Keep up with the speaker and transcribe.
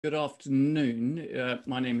Good afternoon.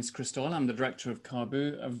 My name is Chris Doyle. I'm the director of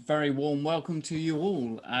Caabu. A very warm welcome to you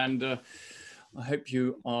all, and I hope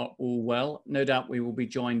you are all well. No doubt we will be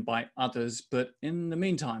joined by others, but in the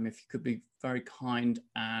meantime, if you could be very kind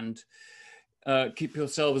and keep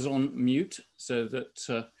yourselves on mute so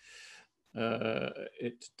that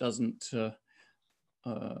it doesn't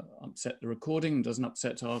upset the recording, doesn't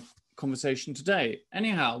upset our conversation today.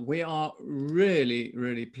 Anyhow, we are really,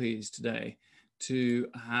 really pleased today to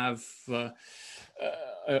have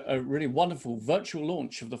a really wonderful virtual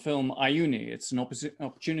launch of the film Ayouni. It's an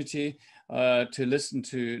opportunity to listen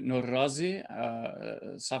to Noura Ghazi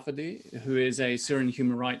Safadi, who is a Syrian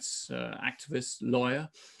human rights activist, lawyer,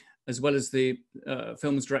 as well as the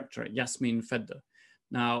film's director, Yasmin Fedda.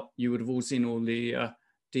 Now, you would have all seen all the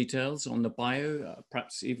details on the bio,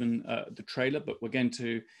 perhaps even the trailer, but we're going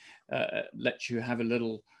to let you have a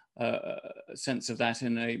little sense of that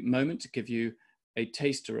in a moment to give you a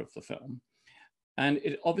taster of the film. And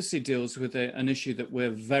it obviously deals with an issue that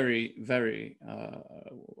we're very, very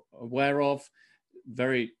aware of,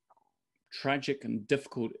 very tragic and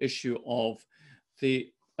difficult issue of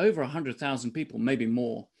the over 100,000 people, maybe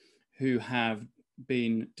more, who have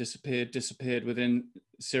been disappeared within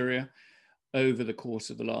Syria over the course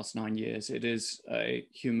of the last 9 years. It is a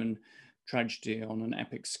human tragedy on an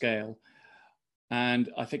epic scale.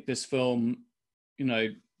 And I think this film,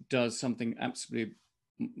 does something absolutely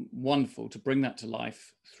wonderful to bring that to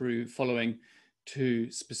life through following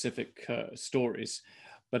two specific stories.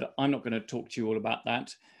 But I'm not going to talk to you all about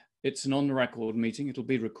that. It's an on-the-record meeting. It'll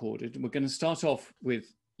be recorded. We're going to start off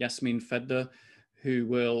with Yasmin Fedda, who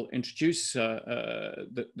will introduce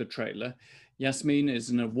the trailer. Yasmin is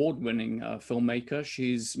an award-winning filmmaker.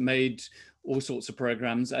 She's made all sorts of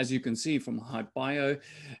programs, as you can see from her bio,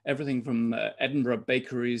 everything from Edinburgh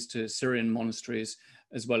bakeries to Syrian monasteries,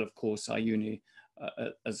 as well, of course, Ayouni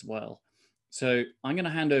as well. So I'm going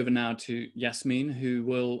to hand over now to Yasmin, who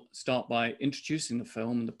will start by introducing the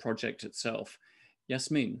film and the project itself.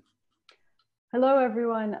 Yasmin. Hello,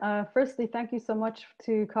 everyone. Firstly, thank you so much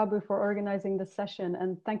to Caabu for organizing this session.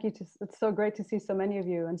 And thank you it's so great to see so many of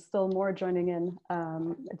you and still more joining in.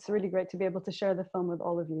 It's really great to be able to share the film with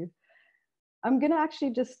all of you. I'm going to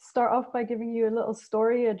actually just start off by giving you a little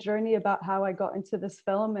story, a journey about how I got into this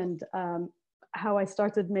film and how I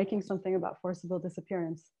started making something about forcible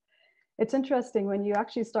disappearance. It's interesting, when you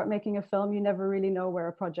actually start making a film, you never really know where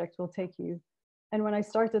a project will take you. And when I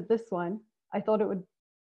started this one, I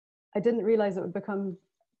didn't realize it would become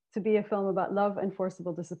to be a film about love and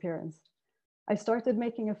forcible disappearance. I started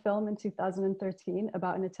making a film in 2013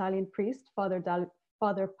 about an Italian priest, Father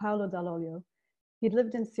Paolo Dall'Oglio. He'd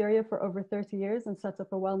lived in Syria for over 30 years and set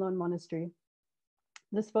up a well-known monastery.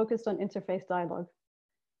 This focused on interfaith dialogue.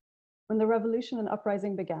 When the revolution and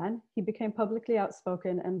uprising began, he became publicly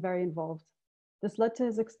outspoken and very involved. This led to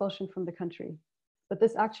his expulsion from the country, but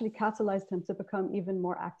this actually catalyzed him to become even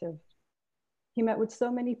more active. He met with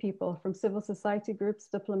so many people from civil society groups,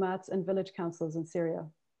 diplomats, and village councils in Syria.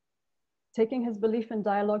 Taking his belief in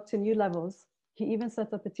dialogue to new levels, he even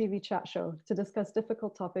set up a TV chat show to discuss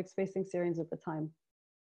difficult topics facing Syrians at the time,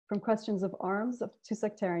 from questions of arms to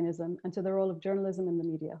sectarianism and to the role of journalism in the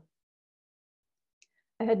media.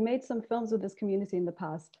 I had made some films with this community in the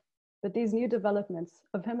past, but these new developments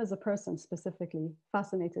of him as a person specifically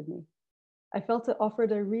fascinated me. I felt it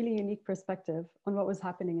offered a really unique perspective on what was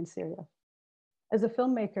happening in Syria. As a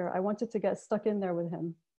filmmaker, I wanted to get stuck in there with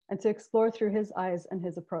him and to explore through his eyes and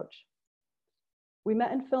his approach. We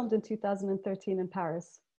met and filmed in 2013 in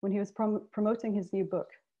Paris when he was promoting his new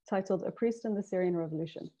book titled A Priest in the Syrian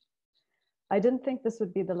Revolution. I didn't think this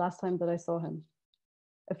would be the last time that I saw him.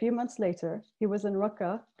 A few months later, he was in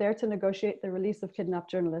Raqqa, there to negotiate the release of kidnapped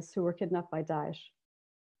journalists who were kidnapped by Daesh.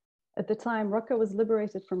 At the time, Raqqa was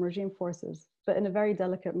liberated from regime forces, but in a very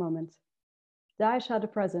delicate moment. Daesh had a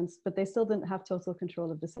presence, but they still didn't have total control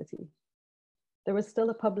of the city. There was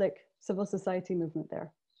still a public civil society movement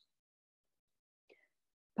there.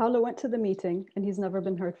 Paolo went to the meeting and he's never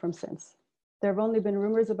been heard from since. There have only been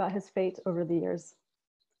rumors about his fate over the years.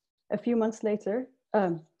 A few months later,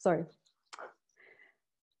 there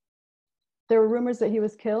were rumors that he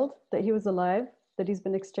was killed, that he was alive, that he's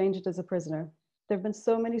been exchanged as a prisoner. There have been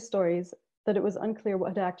so many stories that it was unclear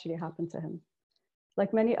what had actually happened to him.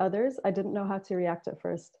 Like many others, I didn't know how to react at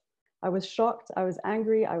first. I was shocked, I was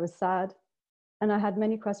angry, I was sad, and I had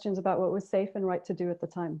many questions about what was safe and right to do at the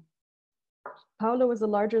time. Paolo was a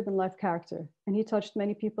larger-than-life character, and he touched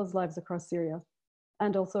many people's lives across Syria,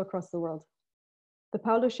 and also across the world. The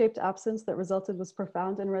Paolo-shaped absence that resulted was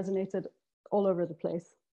profound and resonated all over the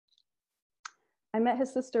place. I met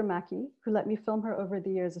his sister Maki, who let me film her over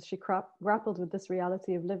the years as she grappled with this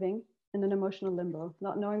reality of living in an emotional limbo,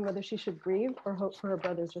 not knowing whether she should grieve or hope for her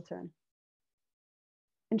brother's return.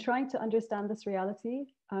 In trying to understand this reality,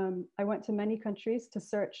 I went to many countries to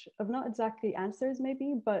search of not exactly answers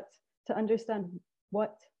maybe, but to understand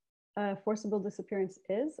what forcible disappearance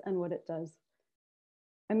is and what it does.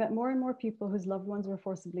 I met more and more people whose loved ones were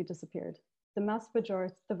forcibly disappeared, the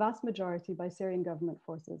vast majority by Syrian government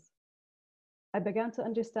forces. I began to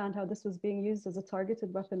understand how this was being used as a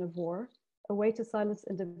targeted weapon of war, a way to silence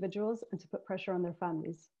individuals and to put pressure on their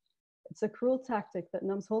families. It's a cruel tactic that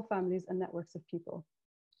numbs whole families and networks of people.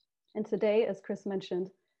 And today, as Chris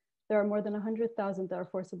mentioned, there are more than 100,000 that are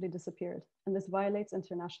forcibly disappeared, and this violates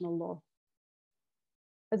international law.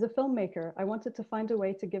 As a filmmaker, I wanted to find a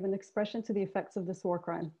way to give an expression to the effects of this war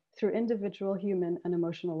crime through individual, human, and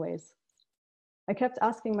emotional ways. I kept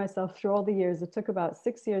asking myself through all the years, it took about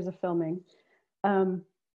 6 years of filming,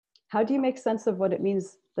 how do you make sense of what it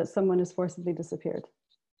means that someone is forcibly disappeared?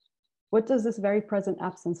 What does this very present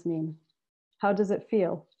absence mean? How does it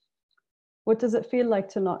feel? What does it feel like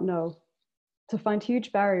to not know, to find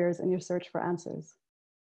huge barriers in your search for answers?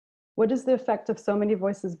 What is the effect of so many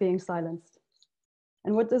voices being silenced?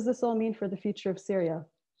 And what does this all mean for the future of Syria?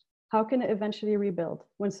 How can it eventually rebuild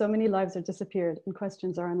when so many lives are disappeared and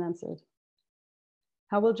questions are unanswered?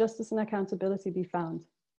 How will justice and accountability be found?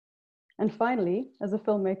 And finally, as a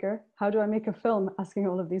filmmaker, how do I make a film asking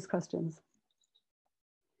all of these questions?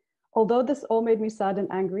 Although this all made me sad and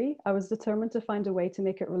angry, I was determined to find a way to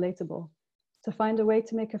make it relatable, to find a way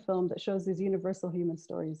to make a film that shows these universal human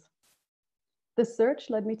stories. This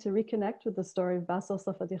search led me to reconnect with the story of Bassel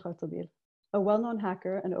Khartabil, a well-known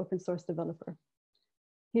hacker and open source developer.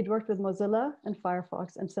 He'd worked with Mozilla and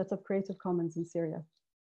Firefox and set up Creative Commons in Syria.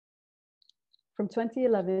 From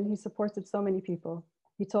 2011, he supported so many people.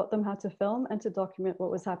 He taught them how to film and to document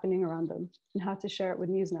what was happening around them and how to share it with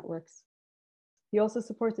news networks. He also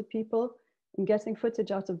supported people in getting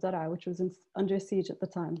footage out of Daraa, which was under siege at the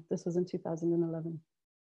time. This was in 2011.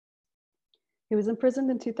 He was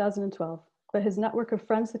imprisoned in 2012, but his network of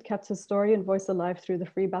friends had kept his story and voice alive through the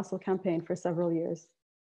Free Bassel campaign for several years.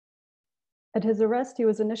 At his arrest, he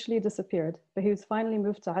was initially disappeared, but he was finally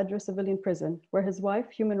moved to Adra civilian prison, where his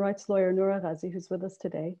wife, human rights lawyer Noura Ghazi, who's with us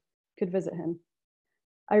today, could visit him.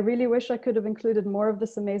 I really wish I could have included more of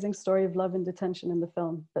this amazing story of love and detention in the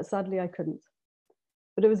film, but sadly I couldn't.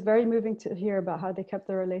 But it was very moving to hear about how they kept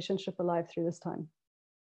their relationship alive through this time.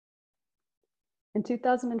 In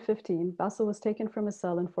 2015, Bassel was taken from a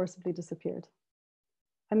cell and forcibly disappeared.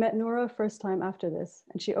 I met Noura first time after this,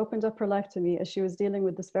 and she opened up her life to me as she was dealing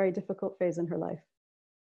with this very difficult phase in her life.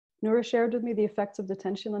 Noura shared with me the effects of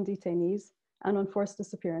detention on detainees and on forced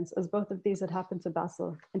disappearance, as both of these had happened to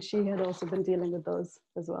Bassel, and she had also been dealing with those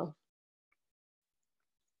as well.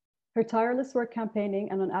 Her tireless work campaigning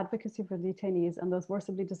and on advocacy for detainees and those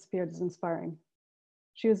forcibly disappeared is inspiring.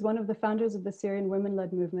 She was one of the founders of the Syrian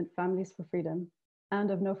women-led movement Families for Freedom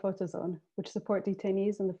and of Nophotozone, which support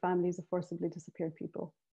detainees and the families of forcibly disappeared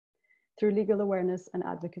people through legal awareness and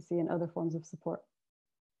advocacy and other forms of support.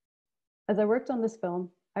 As I worked on this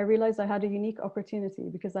film, I realized I had a unique opportunity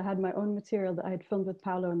because I had my own material that I had filmed with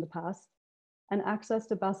Paolo in the past and access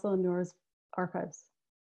to Bassel and Noura's archives.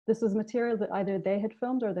 This was material that either they had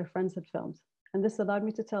filmed or their friends had filmed. And this allowed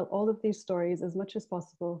me to tell all of these stories as much as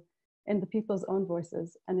possible in the people's own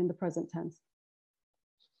voices and in the present tense.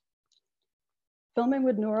 Filming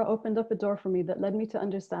with Noura opened up a door for me that led me to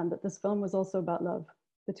understand that this film was also about love,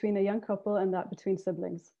 between a young couple and that between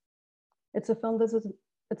siblings. It's a film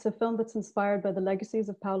that's inspired by the legacies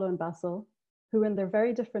of Paolo and Bassel, who in their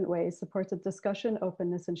very different ways supported discussion,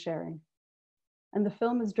 openness, and sharing. And the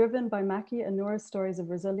film is driven by Maki and Noura's stories of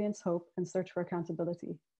resilience, hope, and search for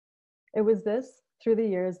accountability. It was this, through the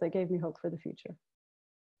years, that gave me hope for the future.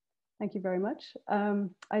 Thank you very much.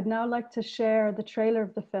 I'd now like to share the trailer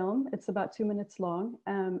of the film. It's about 2 minutes long.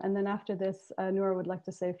 And then after this, Noura would like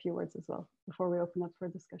to say a few words as well before we open up for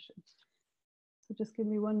discussion. So just give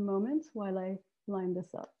me one moment while I line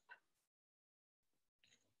this up.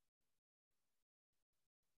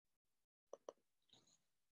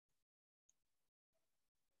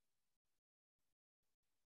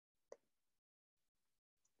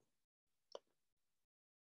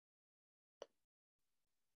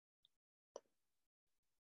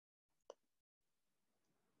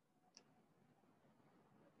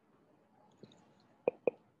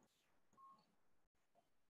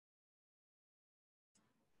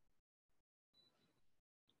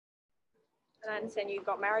 And I understand you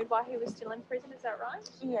got married while he was still in prison, is that right?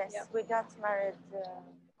 Yes, yep. We got married,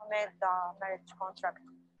 made the marriage contract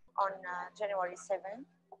on January 7th.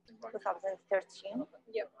 2013.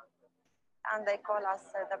 Yep. And they call us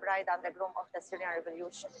the bride and the groom of the Syrian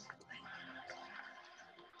revolution.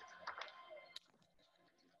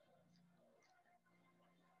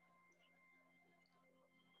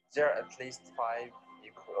 There are at least 5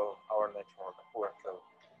 people of our network who are killed.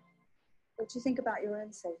 What do you think about your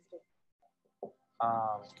own safety?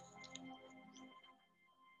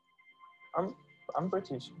 I'm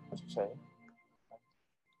British, what you say?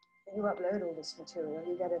 You upload all this material,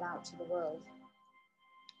 you get it out to the world.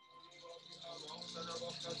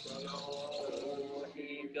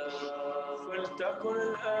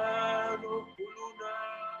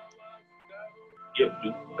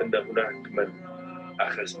 يبدو أن هناك من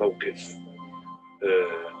أخذ موقف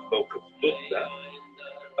ضدنا.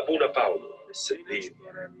 أبونا باولو السيدين،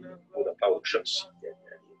 أبونا باولو شخصيا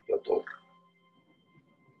يعني يضر.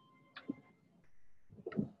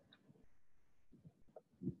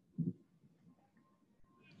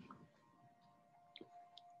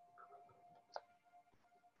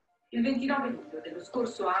 Il 29 luglio dello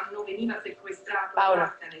scorso anno veniva sequestrato a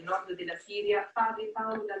Raqqa, nel nord della Siria, padre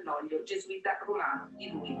Paolo Dall'Oglio, gesuita romano, di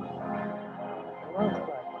lui.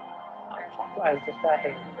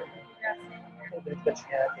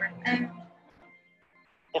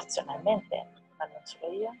 Personalmente, ma non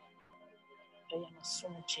solo io non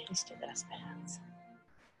sono celisto della speranza.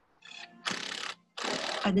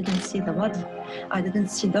 I didn't see the body. I didn't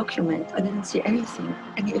see document. I didn't see anything,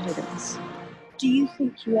 any evidence. Do you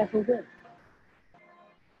think you ever will?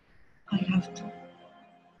 I have to.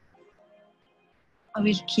 I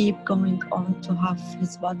will keep going on to have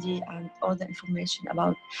his body and all the information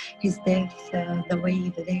about his death, the way,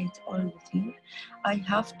 the date, all the thing. I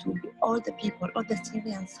have to, all the people, all the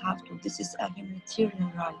Syrians have to. This is a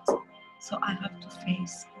humanitarian right. So I have to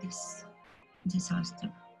face this disaster.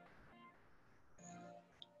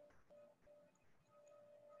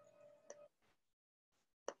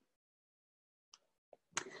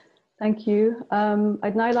 Thank you.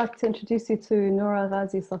 I'd now like to introduce you to Noura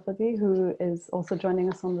Ghazi Safadi, who is also joining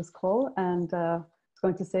us on this call and is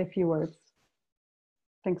going to say a few words.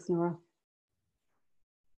 Thanks, Noura.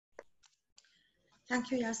 Thank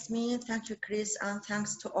you, Yasmin. Thank you, Chris, and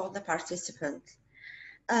thanks to all the participants.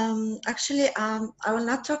 Actually, I will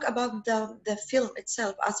not talk about the film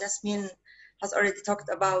itself, as Yasmin has already talked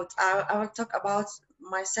about. I will talk about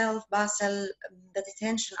myself, Bassel, the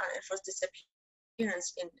detention and enforced disappearance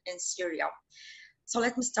in Syria. So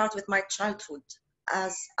let me start with my childhood.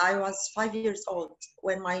 As I was 5 years old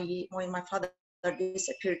when my father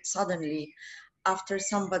disappeared suddenly after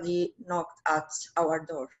somebody knocked at our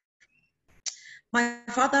door. My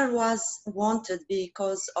father was wanted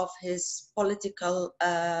because of his political,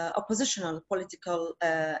 oppositional political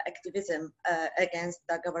activism against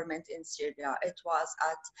the government in Syria. It was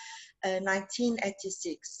at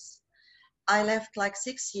 1986. I left like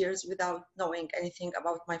 6 years without knowing anything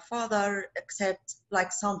about my father, except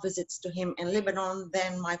like some visits to him in Lebanon.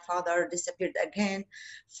 Then my father disappeared again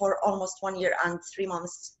for almost 1 year and 3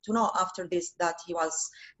 months to know after this that he was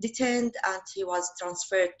detained and he was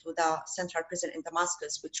transferred to the central prison in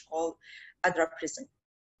Damascus, which called Adra prison.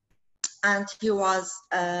 And he was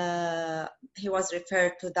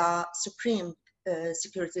referred to the Supreme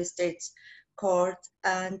Security State Court,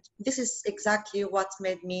 and this is exactly what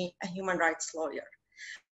made me a human rights lawyer.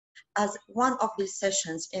 As one of these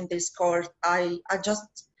sessions in this court, I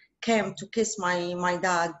just came to kiss my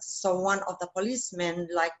dad, so one of the policemen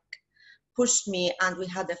like pushed me and we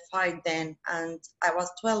had a fight then, and I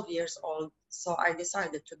was 12 years old, so I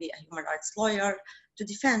decided to be a human rights lawyer to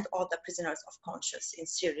defend all the prisoners of conscience in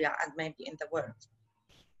Syria and maybe in the world.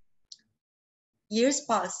 Years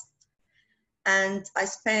passed and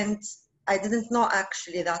I didn't know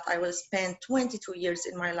actually that I will spend 22 years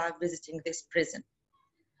in my life visiting this prison.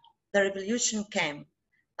 The revolution came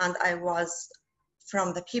and I was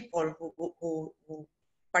from the people who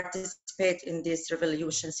participate in this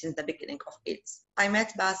revolution since the beginning of it. I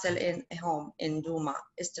met Bassel in a home in Douma,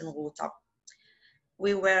 Eastern Ghouta.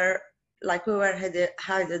 We were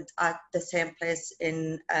headed at the same place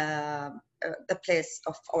in the place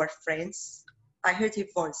of our friends. I heard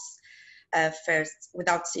his voice first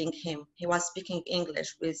without seeing him. He was speaking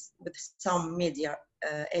English with some media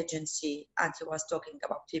agency, and he was talking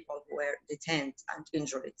about people who were detained and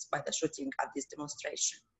injured by the shooting at this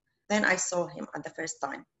demonstration. Then I saw him at the first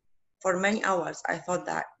time. For many hours, I thought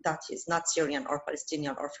that he's not Syrian or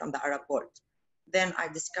Palestinian or from the Arab world. Then I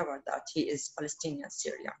discovered that he is Palestinian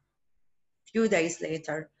Syrian. Few days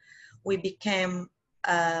later, we became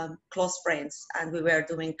close friends, and we were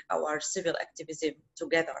doing our civil activism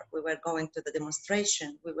together. We were going to the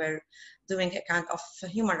demonstration. We were doing a kind of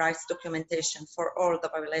human rights documentation for all the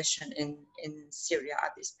population in Syria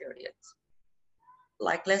at this period.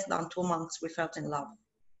 Like less than 2 months, we fell in love.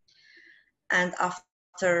 And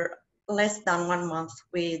after less than 1 month,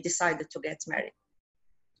 we decided to get married.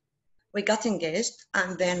 We got engaged,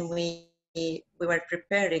 and then we were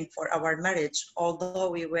preparing for our marriage,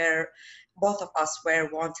 although both of us were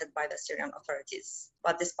wanted by the Syrian authorities.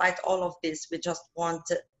 But despite all of this, we just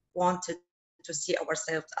wanted to see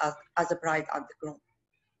ourselves as a bride and the groom.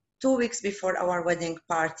 2 weeks before our wedding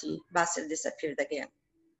party, Bassel disappeared again.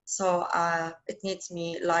 So it needs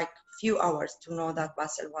me like few hours to know that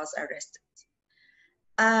Bassel was arrested.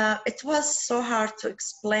 It was so hard to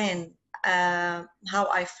explain how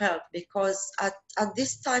I felt, because at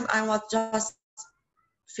this time I was just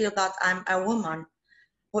feel that I'm a woman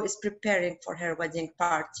who is preparing for her wedding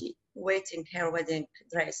party, waiting her wedding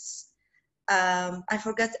dress. I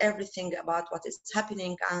forget everything about what is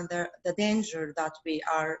happening and the danger that we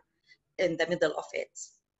are in the middle of it.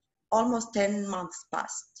 Almost 10 months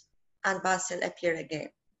passed and Bassel appeared again.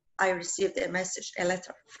 I received a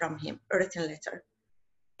letter from him, a written letter.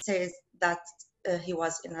 It says that he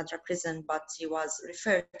was in Adra prison, but he was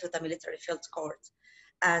referred to the military field court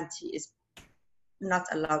and he is not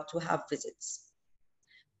allowed to have visits.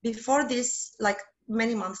 Before this, like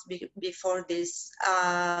many months before this,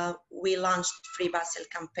 we launched Free Bassel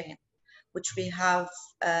campaign, which we have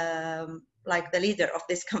like the leader of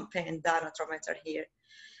this campaign, Dana Trometer here.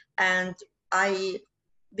 And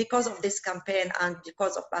because of this campaign and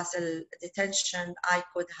because of Bassel detention, I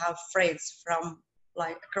could have friends from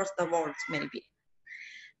like across the world maybe.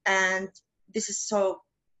 And this is so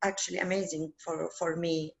actually amazing for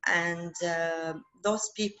me. And those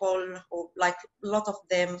people who, like a lot of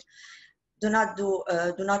them, do not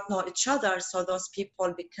know each other, so those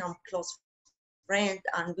people become close friends,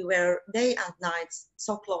 and we were day and night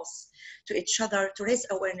so close to each other to raise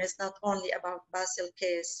awareness not only about Bassel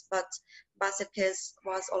case, but Bassel case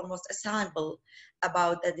was almost a sample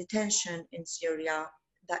about the detention in Syria,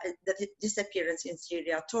 the disappearance in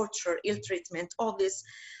Syria, torture, ill treatment, all these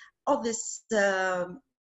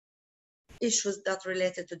issues that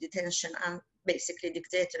related to detention and basically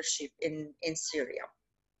dictatorship in Syria.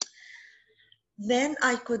 Then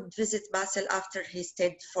I could visit Bassel after he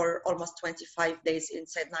stayed for almost 25 days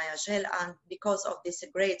inside Naya jail, and because of this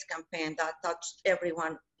great campaign that touched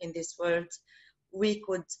everyone in this world, we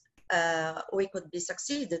could be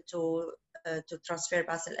succeeded to transfer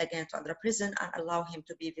Bassel again to Adra prison and allow him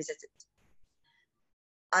to be visited.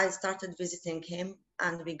 I started visiting him,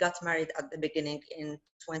 and we got married at the beginning in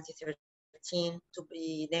 2013 to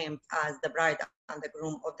be named as the bride and the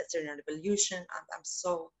groom of the Syrian Revolution, and I'm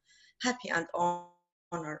so happy and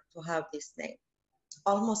honored to have this name.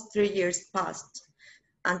 Almost 3 years passed,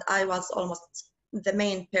 and I was almost the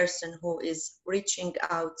main person who is reaching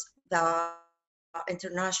out the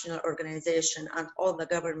international organization and all the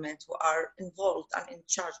government who are involved and in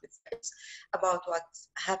charge with this about what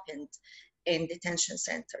happened in detention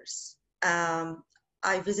centers.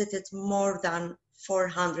 I visited more than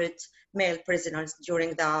 400 male prisoners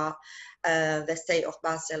during the stay of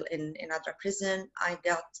Bassel in Adra prison. I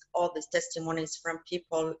got all these testimonies from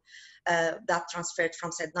people that transferred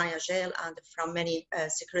from Sednaya jail and from many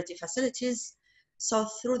security facilities. So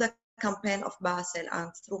through the campaign of Bassel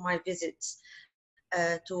and through my visits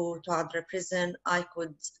to Adra prison, I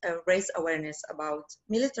could raise awareness about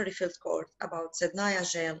military field court, about Sednaya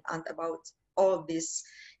jail, and about all this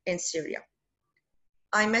in Syria.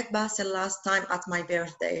 I met Bassel last time at my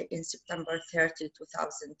birthday in September 30,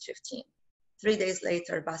 2015. 3 days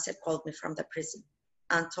later, Bassel called me from the prison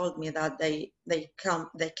and told me that they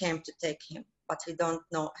came to take him, but he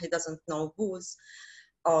doesn't know whose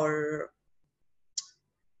or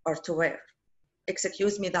to where.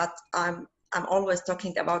 Excuse me that I'm always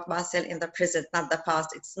talking about Bassel in the present, not the past.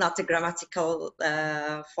 It's not a grammatical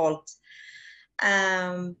fault.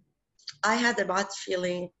 I had a bad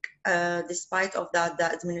feeling, despite of that,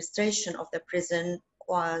 the administration of the prison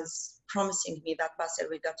was promising me that Bassel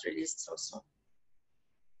will get released so soon.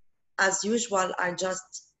 As usual, I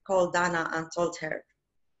just called Dana and told her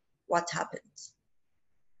what happened.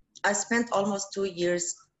 I spent almost 2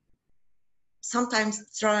 years sometimes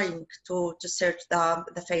trying to search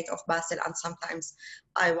the fate of Bassel, and sometimes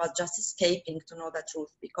I was just escaping to know the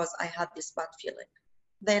truth because I had this bad feeling.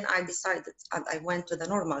 Then I decided, and I went to the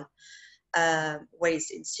normal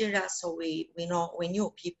ways in Syria. So we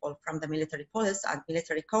knew people from the military police and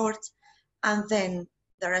military court, and then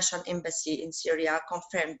the Russian embassy in Syria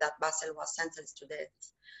confirmed that Bassel was sentenced to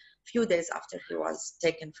death. few days after he was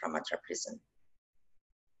taken from Adra prison.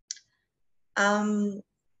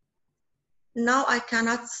 Now I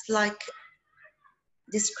cannot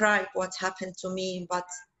describe what happened to me, but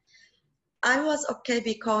I was okay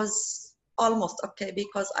because, almost okay,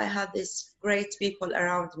 because I had these great people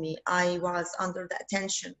around me. I was under the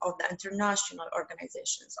attention of the international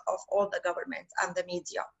organizations, of all the government and the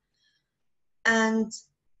media. And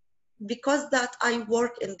because that I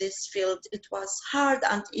work in this field, it was hard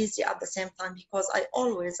and easy at the same time, because I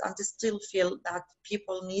always and still feel that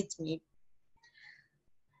people need me.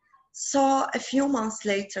 So a few months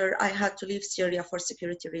later, I had to leave Syria for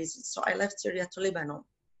security reasons. So I left Syria to Lebanon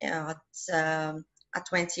at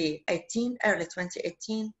 2018, early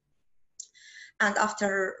 2018. And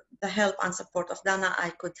after the help and support of Dana,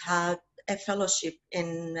 I could have a fellowship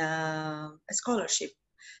in a scholarship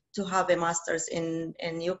to have a master's in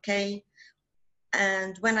UK.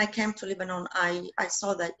 And when I came to Lebanon, I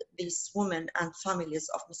saw that these women and families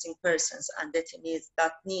of missing persons and detainees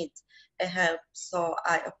that need a help. So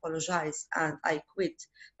I apologized and I quit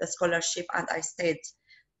the scholarship, and I stayed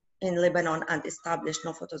in Lebanon and established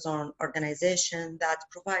Nophotozone organization that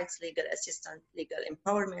provides legal assistance, legal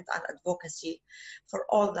empowerment and advocacy for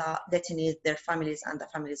all the detainees, their families, and the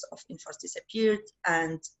families of enforced disappeared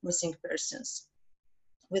and missing persons.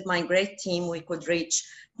 With my great team, we could reach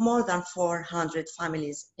more than 400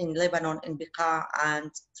 families in Lebanon, in Bekaa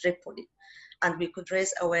and Tripoli. And we could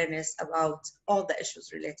raise awareness about all the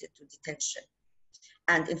issues related to detention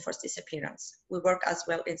and enforced disappearance. We work as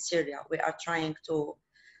well in Syria. We are trying to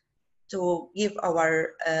give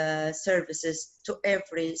our services to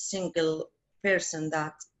every single person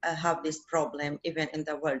that have this problem, even in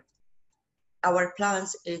the world. Our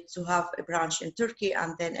plans is to have a branch in Turkey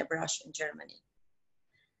and then a branch in Germany.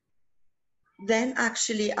 Then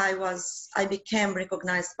actually I became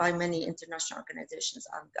recognized by many international organizations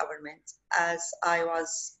and governments, as I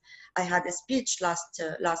had a speech last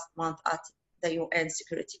month at the UN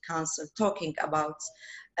Security Council talking about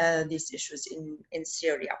these issues in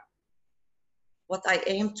Syria. What I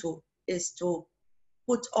aim to is to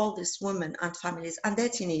put all these women and families and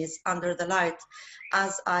detainees under the light,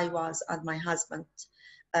 as I was and my husband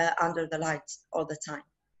under the light all the time.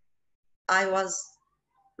 I was,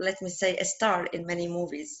 let me say, a star in many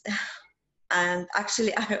movies. And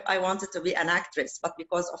actually, I wanted to be an actress, but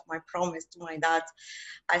because of my promise to my dad,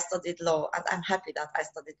 I studied law, and I'm happy that I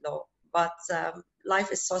studied law. But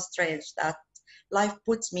life is so strange that life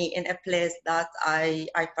puts me in a place that I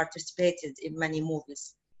participated in many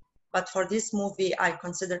movies. But for this movie, I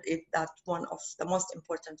considered it that one of the most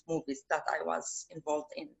important movies that I was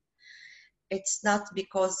involved in. It's not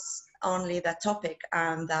because only the topic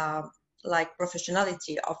and the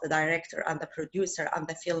professionality of the director and the producer and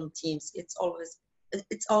the film teams. It's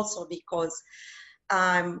also because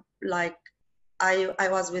I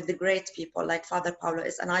was with the great people, like Father Paulo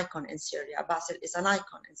is an icon in Syria, Bassel is an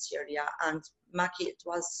icon in Syria, and Maki, it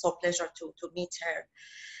was so pleasure to meet her.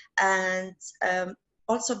 And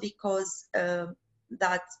also because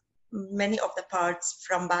that many of the parts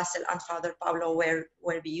from Bassel and Father Paulo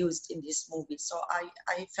were used in this movie. So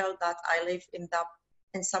I felt that I live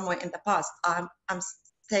in some way in the past. I'm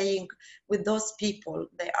staying with those people.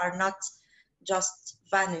 They are not just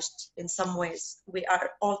vanished in some ways. We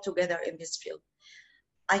are all together in this field.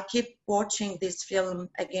 I keep watching this film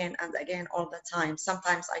again and again all the time.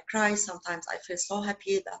 Sometimes I cry, sometimes I feel so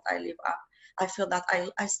happy that I live up. I feel that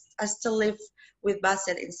I still live with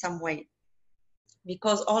Bassel in some way.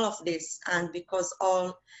 Because all of this, and because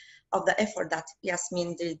all of the effort that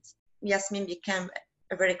Yasmin did, Yasmin became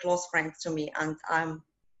a very close friend to me, and I'm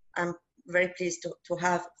very pleased to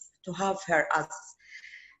have her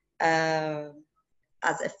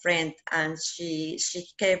as a friend. And she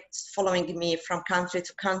kept following me from country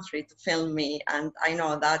to country to film me, and I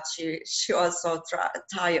know that she was so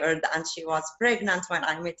tired, and she was pregnant when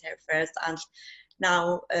I met her first, and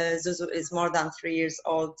now Zuzu is more than 3 years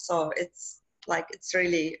old. So it's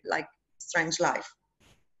really like strange life.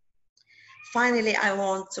 Finally, I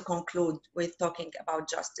want to conclude with talking about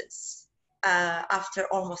justice. After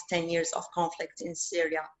almost 10 years of conflict in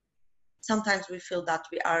Syria, sometimes we feel that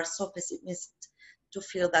we are so pessimistic to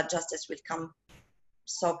feel that justice will come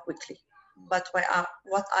so quickly. But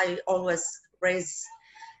what I always raise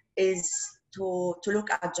is to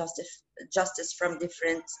look at justice from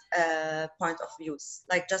different point of views.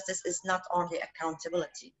 Like, justice is not only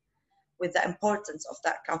accountability, with the importance of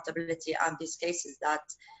that accountability and these cases that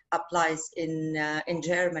applies in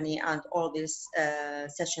Germany, and all these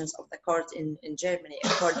sessions of the court in Germany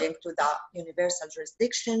according to the universal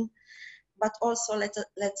jurisdiction. but also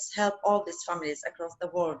let's help all these families across the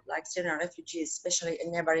world, like Syrian refugees, especially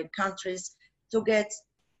in neighboring countries, to get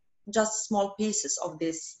just small pieces of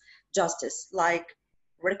this justice, like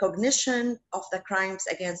recognition of the crimes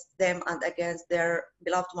against them and against their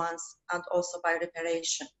beloved ones, and also by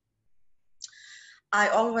reparation. I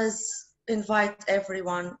always invite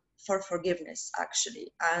everyone for forgiveness,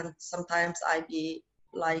 actually, and sometimes I be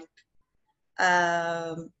like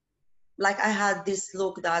I had this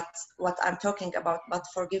look that what I'm talking about, but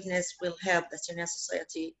forgiveness will help the Syrian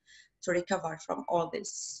society to recover from all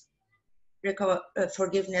this.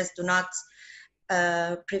 Forgiveness do not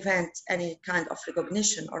prevent any kind of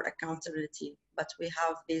recognition or accountability, but we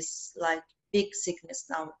have this like big sickness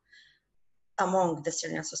now among the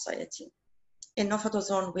Syrian society. In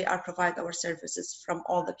Nophotozone, we are provide our services from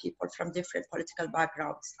all the people from different political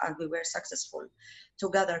backgrounds, and we were successful to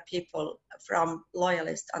gather people from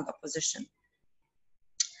loyalists and opposition.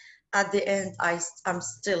 At the end, I'm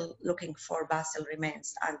still looking for Bassel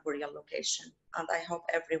remains and burial location, and I hope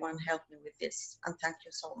everyone helped me with this, and thank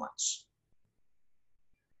you so much.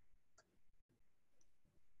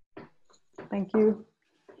 Thank you.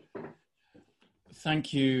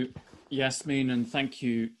 Thank you, Yasmin, and thank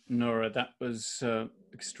you, Noura. That was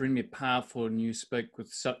extremely powerful, and you spoke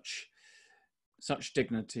with such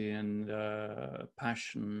dignity and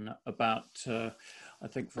passion about, I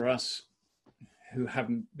think for us who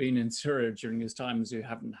haven't been in Syria during these times, who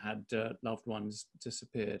haven't had loved ones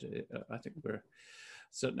disappeared, I think we're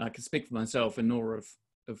certainly, I can speak for myself and Noura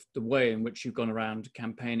of the way in which you've gone around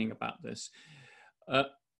campaigning about this.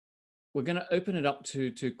 We're going to open it up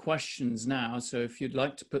to questions now. So if you'd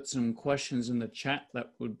like to put some questions in the chat,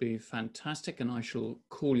 that would be fantastic, and I shall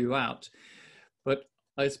call you out. But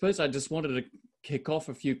I suppose I just wanted to kick off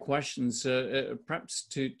a few questions, perhaps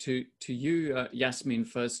to you, Yasmin,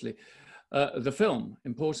 firstly. The film,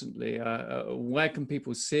 importantly, where can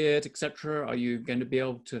people see it, etc.? Are you going to be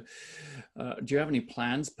able to, do you have any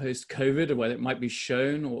plans post-COVID, or whether it might be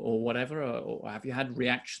shown or whatever, or have you had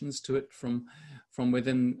reactions to it from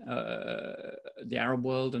within the Arab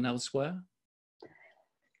world and elsewhere?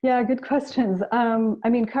 Yeah, good questions. I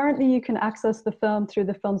mean, currently you can access the film through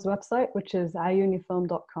the film's website, which is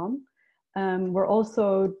ayounifilm.com. We're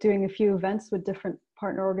also doing a few events with different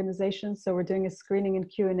partner organizations. So we're doing a screening and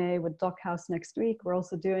Q&A with Doc House next week. We're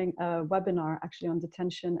also doing a webinar actually on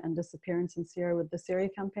detention and disappearance in Syria with the Syria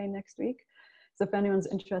campaign next week. So if anyone's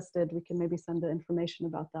interested, we can maybe send the information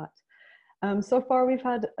about that. So far we've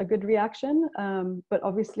had a good reaction, but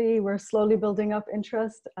obviously we're slowly building up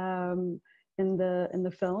interest in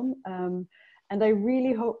the film. And I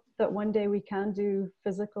really hope that one day we can do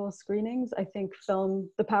physical screenings. I think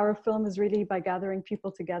the power of film is really by gathering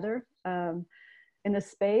people together in a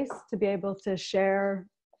space to be able to share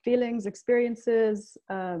feelings, experiences,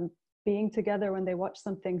 being together when they watch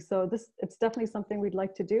something. So it's definitely something we'd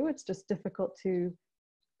like to do. It's just difficult to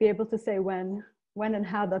be able to say when and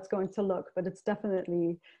how that's going to look, but it's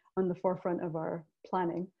definitely on the forefront of our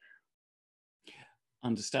planning.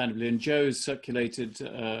 Understandably, and Joe's circulated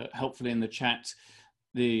helpfully in the chat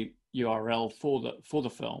the URL for the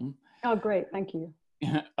film. Oh, great, thank you.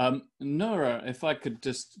 Noura, if I could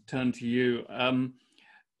just turn to you,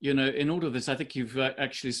 you know, in all of this, I think you've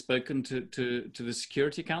actually spoken to the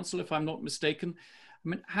Security Council, if I'm not mistaken. I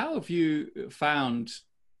mean, how have you found,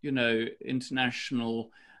 you know, international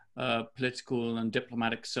political and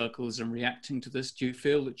diplomatic circles in reacting to this? Do you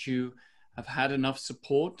feel that you have had enough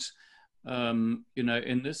support? You know,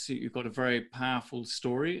 in this, you've got a very powerful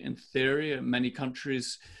story. In theory, many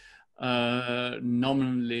countries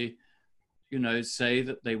nominally, you know, say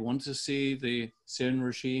that they want to see the Syrian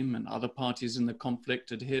regime and other parties in the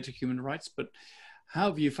conflict adhere to human rights. But how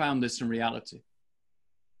have you found this in reality?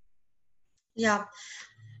 Yeah,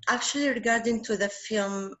 actually, regarding to the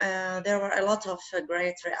film, there were a lot of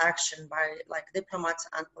great reaction by like diplomats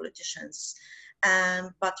and politicians.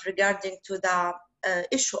 But regarding to the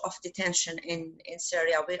issue of detention in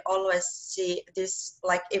Syria, we always see this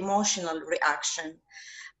like emotional reaction,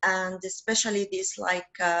 and especially this like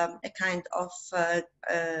a kind of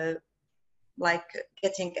like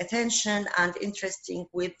getting attention and interesting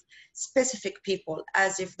with specific people,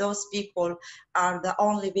 as if those people are the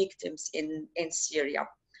only victims in Syria.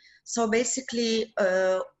 So basically,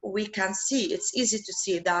 we can see, it's easy to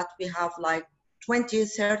see that we have like 20,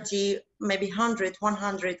 30, maybe 100,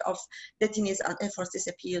 100 of detainees and enforced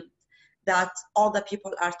disappeared that all the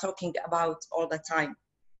people are talking about all the time,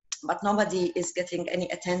 but nobody is getting any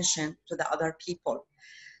attention to the other people.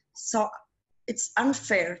 So it's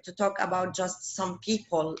unfair to talk about just some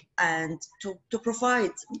people and to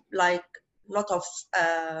provide like a lot of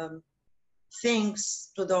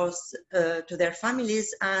things to those to their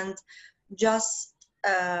families and just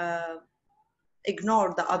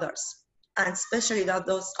ignore the others, and especially that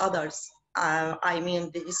those others, I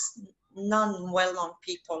mean these non-well-known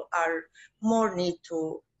people, are more need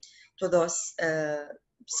to those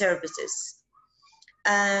services.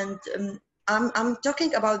 And I'm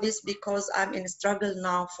talking about this because I'm in a struggle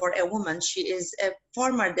now for a woman. She is a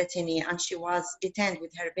former detainee and she was detained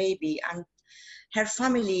with her baby, and her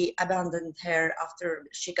family abandoned her after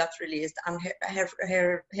she got released, and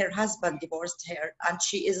her husband divorced her, and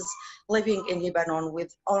she is living in Lebanon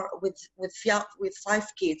with 5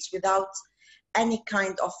 kids without any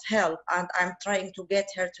kind of help. And I'm trying to get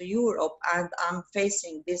her to Europe, and I'm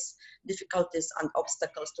facing these difficulties and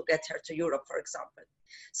obstacles to get her to Europe, for example.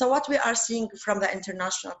 So what we are seeing from the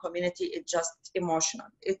international community is just emotional.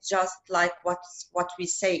 It's just like what we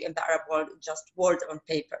say in the Arab world, just words on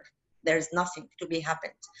paper. There's nothing to be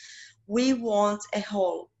happened. We want a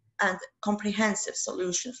whole and comprehensive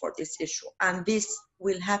solution for this issue, and this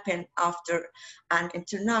will happen after an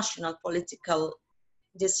international political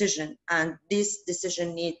decision, and this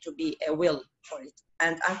decision needs to be a will for it.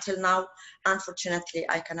 And until now, unfortunately,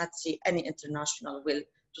 I cannot see any international will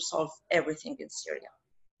to solve everything in Syria.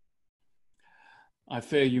 I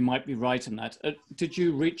fear you might be right in that. Did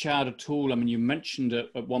you reach out at all? I mean, you mentioned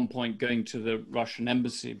at one point going to the Russian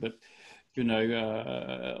embassy, but you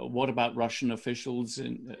know, what about Russian officials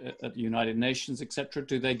at the United Nations, etc.?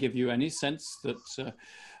 Do they give you any sense that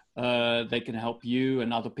they can help you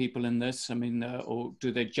and other people in this? I mean, or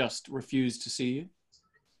do they just refuse to see you?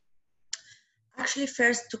 Actually,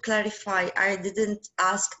 first to clarify, I didn't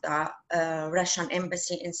ask the Russian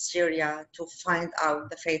embassy in Syria to find out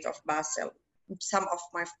the fate of Bassel. Some of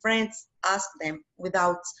my friends asked them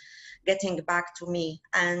without getting back to me.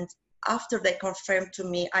 And after they confirmed to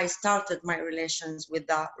me, I started my relations with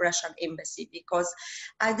the Russian embassy, because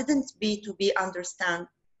I didn't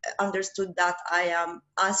understood that I am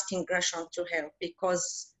asking Russia to help,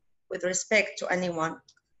 because with respect to anyone,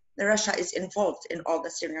 Russia is involved in all the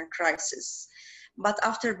Syrian crisis. But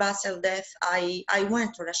after Bassel death, I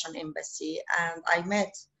went to Russian embassy and I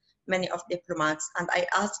met many of diplomats, and I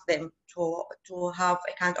asked them to have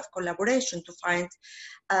a kind of collaboration to find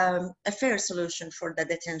a fair solution for the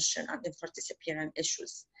detention and for disappearance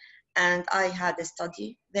issues. And I had a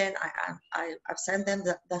study. Then I've sent them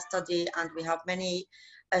the study, and we have many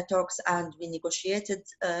talks, and we negotiated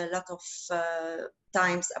a lot of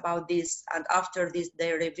times about this. And after this,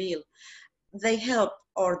 they help,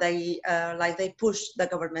 or they push the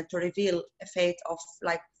government to reveal a fate of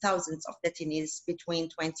like thousands of detainees between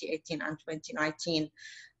 2018 and 2019.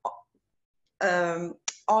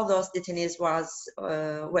 All those detainees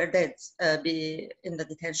were dead in the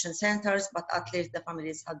detention centers, but at least the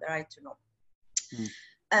families had the right to know.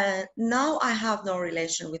 Now I have no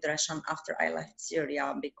relation with Russia after I left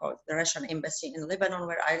Syria, because the Russian embassy in Lebanon,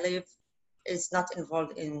 where I live, is not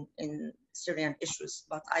involved in Syrian issues.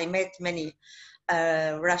 But I met many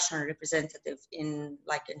Russian representatives in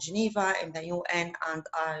Geneva, in the UN, and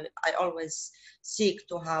I always seek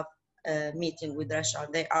to have a meeting with Russia.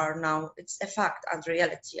 They are now, it's a fact and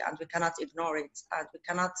reality, and we cannot ignore it, and we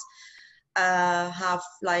cannot have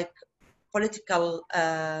political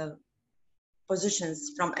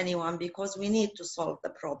positions from anyone, because we need to solve the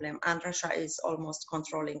problem, and Russia is almost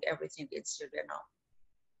controlling everything in Syria now.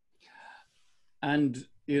 And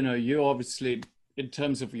you know, you obviously, in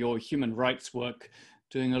terms of your human rights work,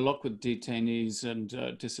 doing a lot with detainees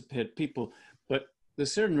and disappeared people, but the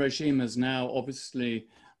Syrian regime has now obviously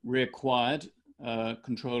reacquired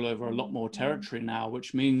control over a lot more territory now,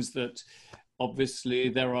 which means that obviously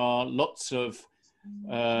there are lots of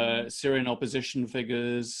Syrian opposition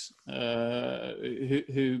figures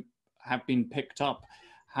who have been picked up.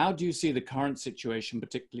 How do you see the current situation,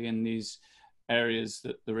 particularly in these areas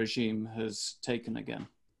that the regime has taken again?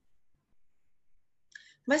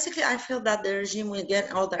 Basically, I feel that the regime will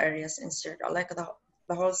get all the areas in Syria, like the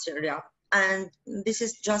whole Syria. And this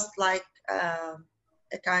is just like a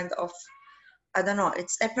kind of, I don't know,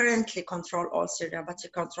 it's apparently control all Syria, but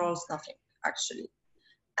it controls nothing, actually.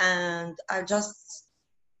 And I just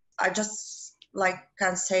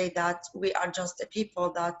can say that we are just a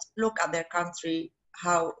people that look at their country,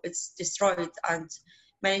 how it's destroyed, and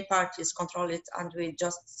many parties control it, and we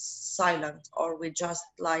just silent, or we just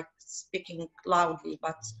speaking loudly,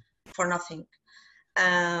 but for nothing.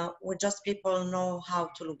 We just people know how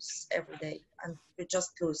to lose every day, and we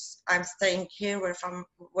just lose. I'm staying here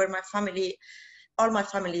where my family, all my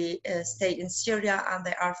family stay in Syria, and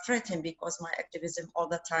they are threatened because my activism all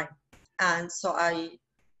the time. And so I'm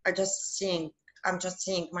just seeing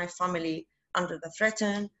my family under the threat,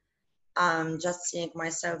 I'm just seeing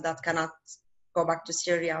myself that cannot go back to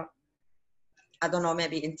Syria. I don't know,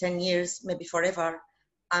 maybe in 10 years, maybe forever.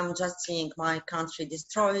 I'm just seeing my country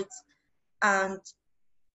destroyed. And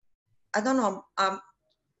I don't know,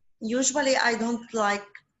 usually I don't like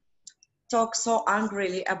talk so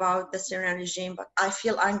angrily about the Syrian regime, but I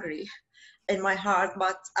feel angry in my heart.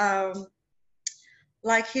 But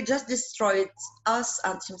like he just destroyed us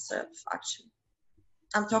and himself, actually.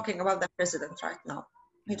 I'm talking about the president right now.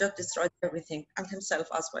 He just destroyed everything and himself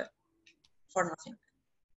as well for nothing.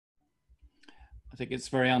 I think it's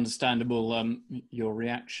very understandable, your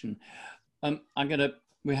reaction.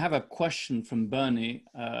 We have a question from Bernie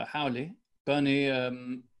Howley. Bernie,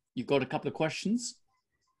 you got a couple of questions?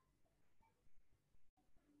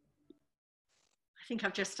 I think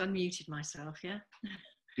I've just unmuted myself, yeah?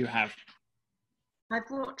 You have. I've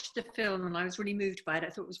watched the film and I was really moved by it. I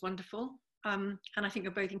thought it was wonderful. And I think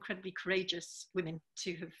you're both incredibly courageous women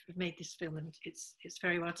to have made this film, and it's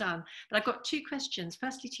very well done. But I've got two questions.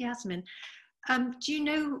 Firstly to Yasmin, do you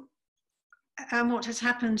know what has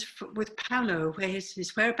happened with Paolo, where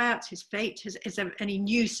his whereabouts, his fate? Is there any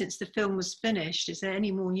news since the film was finished? Is there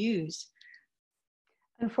any more news?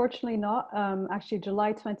 Unfortunately not. Actually,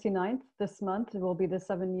 July 29th this month, it will be the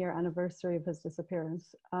 7-year anniversary of his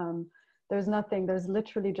disappearance. There's nothing, there's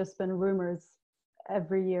literally just been rumors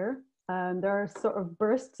every year. There are sort of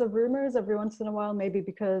bursts of rumors every once in a while, maybe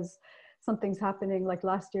because something's happening, like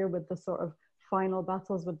last year with the sort of final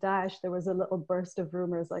battles with Daesh, there was a little burst of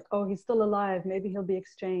rumors like, oh, he's still alive, maybe he'll be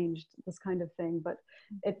exchanged, this kind of thing. But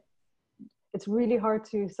it's really hard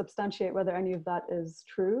to substantiate whether any of that is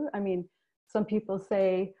true. I mean, some people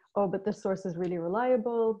say, oh, but this source is really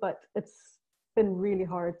reliable, but it's been really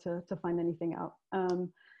hard to find anything out.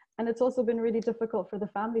 And it's also been really difficult for the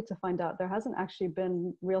family to find out. There hasn't actually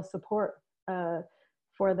been real support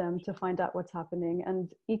for them to find out what's happening. And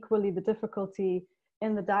equally, the difficulty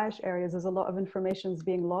in the Daesh areas is a lot of information is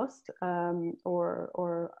being lost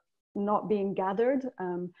or not being gathered.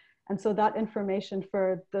 And so that information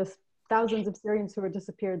for the thousands of Syrians who were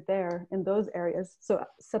disappeared there in those areas, so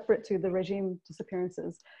separate to the regime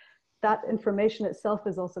disappearances, that information itself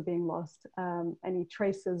is also being lost, any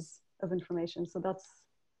traces of information. So that's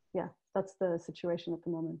the situation at the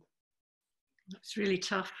moment. It's really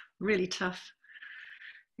tough, really tough.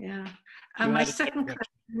 Yeah. My second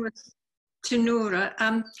question was to Noura.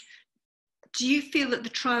 Do you feel that the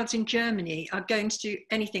trials in Germany are going to do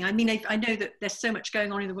anything? I mean, I know that there's so much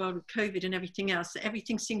going on in the world with COVID and everything else, that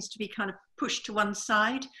everything seems to be kind of pushed to one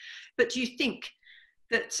side. But do you think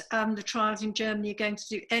that the trials in Germany are going to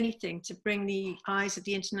do anything to bring the eyes of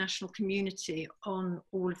the international community on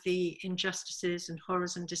all of the injustices and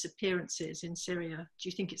horrors and disappearances in Syria? Do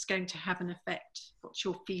you think it's going to have an effect? What's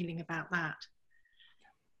your feeling about that?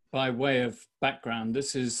 By way of background,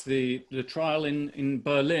 this is the trial in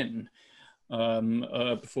Berlin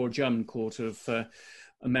before a German court of a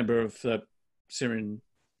member of the Syrian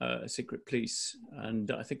secret police.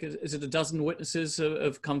 And I think, is it a dozen witnesses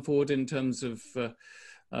have come forward in terms of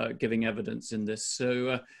giving evidence in this.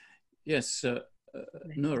 So yes,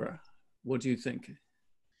 Noura, what do you think?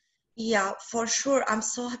 Yeah, for sure. I'm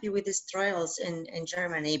so happy with these trials in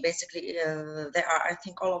Germany. Basically, they are, I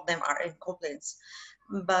think all of them are in Koblenz.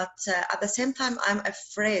 But at the same time, I'm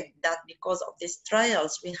afraid that because of these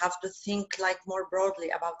trials, we have to think like more broadly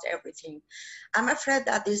about everything. I'm afraid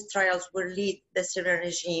that these trials will lead the Syrian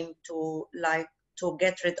regime to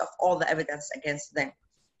get rid of all the evidence against them,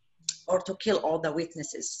 or to kill all the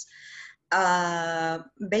witnesses.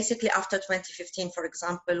 Basically, after 2015, for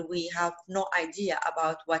example, we have no idea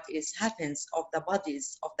about what happens of the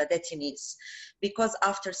bodies of the detainees, because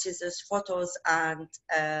after Caesar's photos and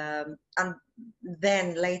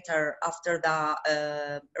then later after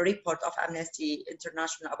the report of Amnesty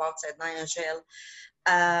International about Sednaya jail,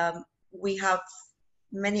 we have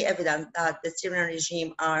many evidence that the Syrian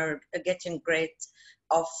regime are getting rid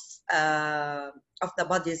of the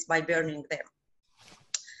bodies by burning them.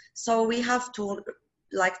 So we have to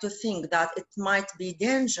think that it might be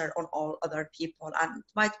danger on all other people, and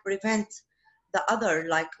it might prevent the other,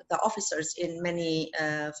 like the officers in many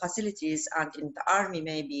facilities and in the army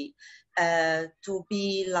maybe, to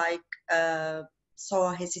be so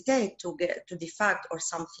hesitate to get to defect or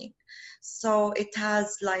something. So it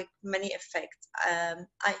has many effects.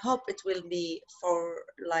 I hope it will be for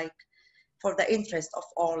the interest of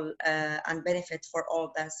all and benefit for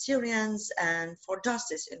all the Syrians and for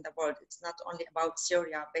justice in the world. It's not only about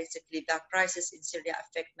Syria. Basically, the crisis in Syria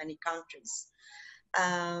affects many countries.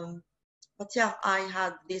 But yeah, I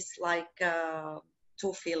had this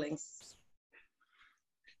two feelings.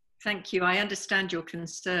 Thank you. I understand your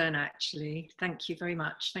concern, actually. Thank you very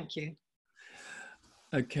much. Thank you.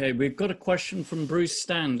 Okay, we've got a question from Bruce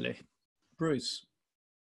Stanley. Bruce.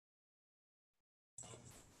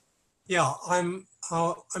 Yeah, I'm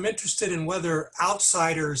interested in whether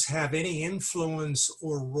outsiders have any influence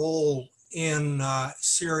or role in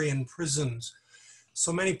Syrian prisons.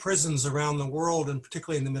 So many prisons around the world, and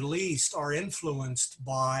particularly in the Middle East, are influenced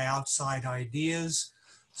by outside ideas,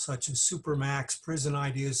 such as supermax prison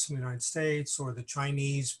ideas from the United States, or the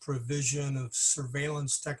Chinese provision of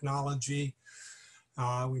surveillance technology.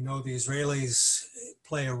 We know the Israelis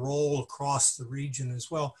play a role across the region as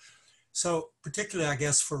well. So particularly, I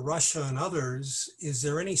guess, for Russia and others, is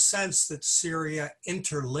there any sense that Syria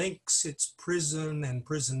interlinks its prison and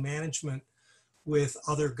prison management with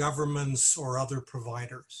other governments or other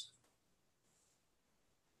providers?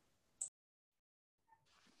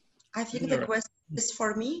 I think the question is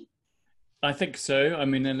for me. I think so. I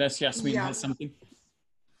mean, unless Yasmin has something.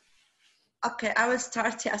 Okay, I will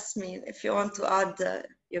start, Yasmin. If you want to add,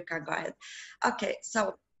 you can go ahead. Okay,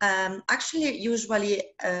 so actually, usually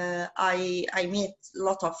I meet a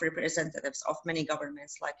lot of representatives of many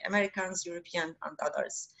governments, like Americans, European, and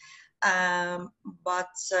others.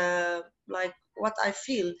 But like what I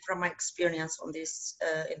feel from my experience on this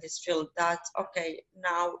in this field, that okay,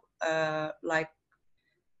 now like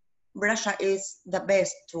Russia is the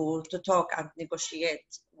best to talk and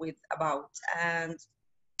negotiate with about. And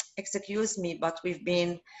excuse me, but we've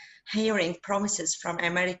been hearing promises from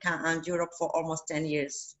America and Europe for almost 10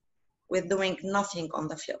 years with doing nothing on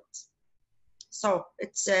the field. So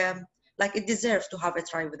it's like it deserves to have a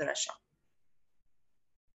try with Russia.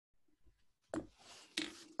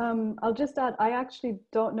 I'll just add, I actually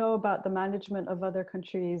don't know about the management of other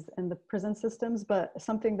countries and the prison systems, but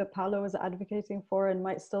something that Paolo is advocating for and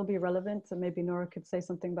might still be relevant, and maybe Noura could say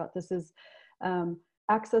something about this, is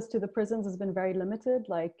access to the prisons has been very limited.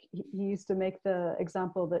 Like he used to make the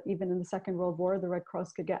example that even in the Second World War, the Red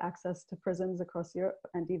Cross could get access to prisons across Europe,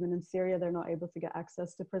 and even in Syria, they're not able to get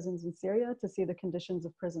access to prisons in Syria to see the conditions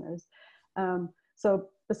of prisoners. So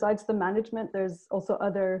besides the management, there's also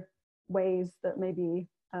other ways that maybe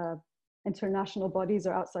international bodies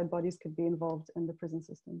or outside bodies could be involved in the prison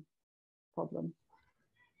system problem.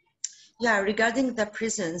 Yeah, regarding the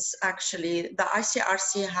prisons, actually, the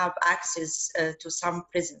ICRC have access to some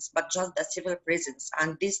prisons, but just the civil prisons,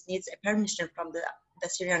 and this needs a permission from the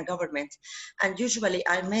Syrian government. And usually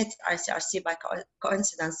I met ICRC by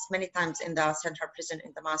coincidence many times in the central prison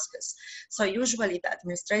in Damascus. So usually the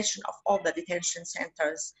administration of all the detention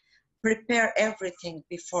centers prepare everything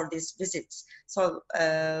before these visits. So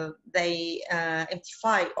they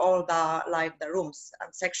identify all the rooms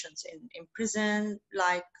and sections in prison.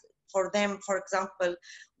 Like for them, for example,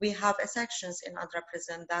 we have a sections in Adra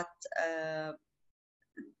prison that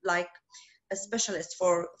like a specialist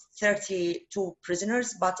for 32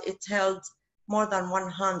 prisoners, but it held more than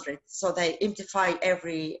 100. So they identify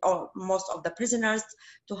most of the prisoners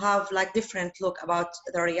to have like different look about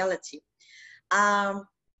the reality.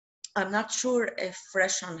 I'm not sure if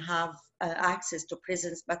Russian have access to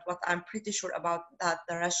prisons, but what I'm pretty sure about that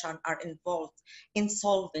the Russian are involved in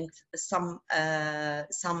solving some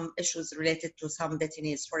issues related to some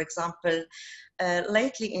detainees. For example,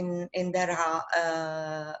 lately in Daraa,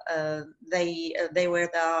 they were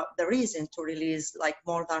the reason to release like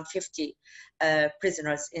more than 50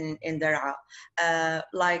 prisoners in Daraa,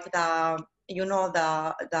 like the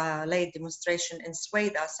late demonstration in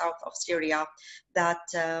Sweda, south of Syria, that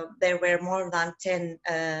there were more than 10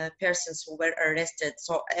 persons who were arrested.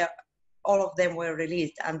 So all of them were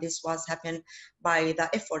released, and this was happened by the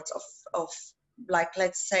efforts of like,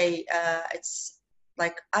 let's say, it's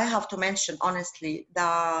like, I have to mention honestly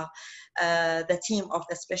the team of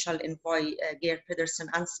the special envoy Geir Pedersen,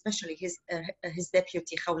 and especially his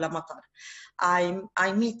deputy Khawla Matar.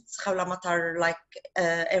 I meet Khawla Matar like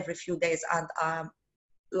every few days, and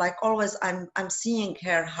like always I'm seeing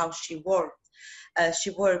her how she worked.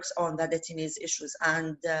 She works on the detainees issues,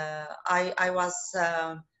 and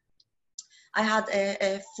I had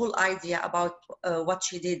a full idea about what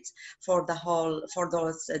she did for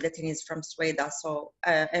those detainees from Sweda. So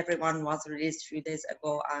everyone was released a few days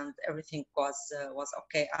ago, and everything was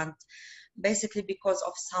okay. And basically because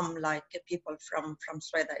of some like people from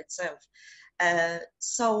Sweda itself.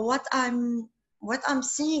 So what I'm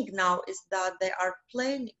seeing now is that they are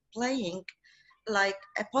playing like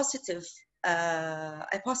a positive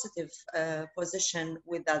position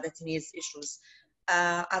with the detainees issues.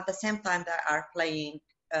 At the same time, they are playing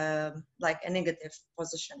like a negative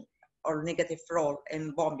position or negative role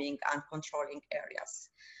in bombing and controlling areas.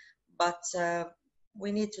 But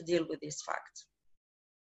we need to deal with this fact.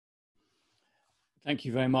 Thank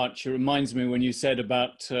you very much. It reminds me when you said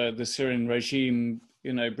about the Syrian regime,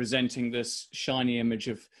 you know, presenting this shiny image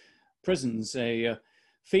of prisons, a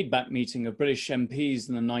feedback meeting of British MPs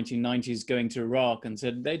in the 1990s going to Iraq and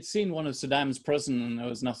said they'd seen one of Saddam's prisons and there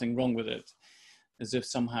was nothing wrong with it, as if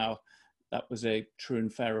somehow that was a true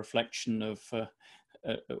and fair reflection of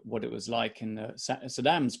what it was like in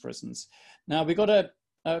Saddam's prisons. Now we got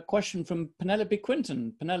a question from Penelope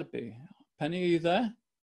Quinton. Penelope, Penny, are you there?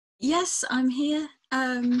 Yes, I'm here.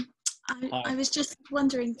 I was just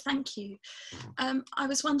wondering, thank you. I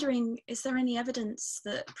was wondering, is there any evidence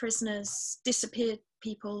that prisoners, disappeared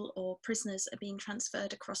people or prisoners are being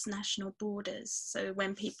transferred across national borders? So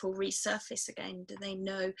when people resurface again, do they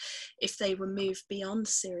know if they were moved beyond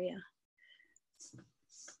Syria?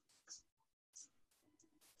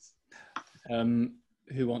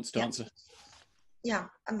 Who wants to answer? Yeah,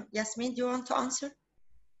 Yasmin, do you want to answer?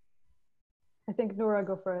 I think Noura,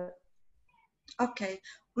 go for it. Okay,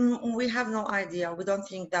 we have no idea. We don't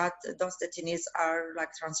think that those detainees are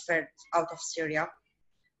like transferred out of Syria.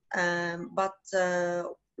 But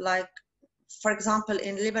like, for example,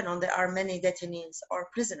 in Lebanon, there are many detainees or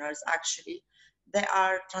prisoners actually. They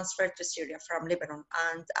are transferred to Syria from Lebanon.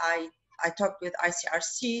 And I talked with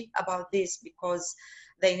ICRC about this because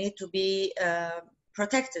they need to be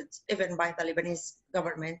protected even by the Lebanese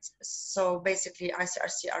government. So basically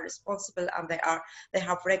ICRC are responsible, and they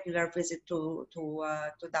have regular visit to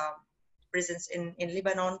the prisons in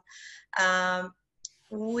Lebanon.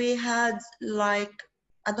 We had like,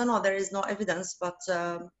 I don't know, there is no evidence, but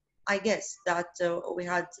I guess that we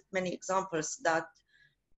had many examples that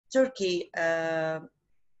Turkey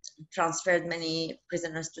transferred many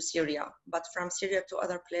prisoners to Syria, but from Syria to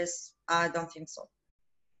other place, I don't think so.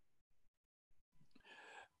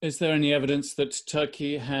 Is there any evidence that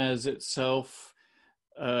Turkey has itself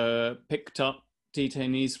picked up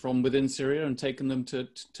detainees from within Syria and taken them to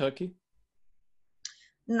Turkey?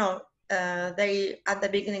 No, they, at the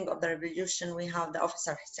beginning of the revolution, we have the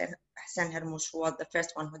officer Hassan Hermouch, who was the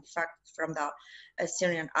first one who defected from the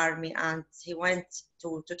Syrian army, and he went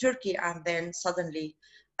to Turkey, and then suddenly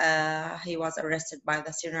he was arrested by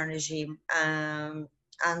the Syrian regime.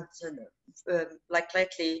 Like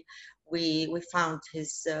lately, we found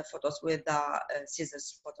his photos with the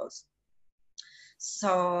Caesar's photos.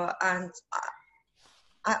 So, and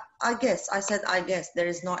I guess, I said I guess, there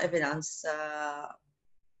is no evidence.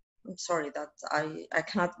 I'm sorry that I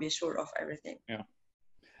cannot be sure of everything. Yeah.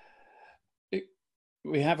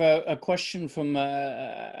 We have a question from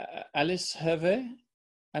Alice Hervé.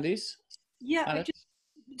 Alice? Yeah, Alice?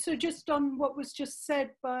 so just on what was just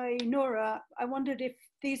said by Noura, I wondered if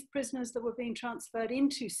these prisoners that were being transferred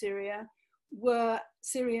into Syria were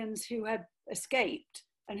Syrians who had escaped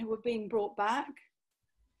and who were being brought back?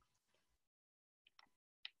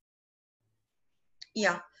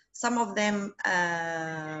 Yeah, some of them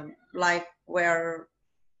like were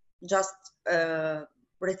just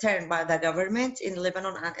returned by the government in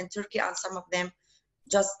Lebanon and in Turkey, and some of them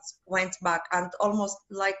just went back, and almost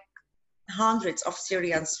like hundreds of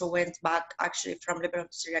Syrians who went back actually from Lebanon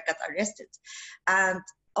to Syria got arrested. And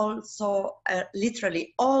also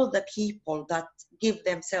literally all the people that give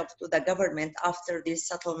themselves to the government after this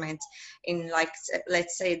settlement in, like,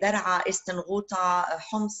 let's say Daraa, Eastern Ghouta,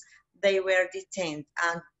 Homs, they were detained,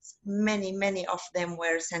 and many of them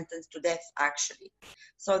were sentenced to death actually.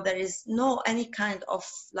 So there is no any kind of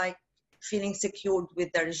like feeling secured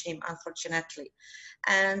with the regime, unfortunately.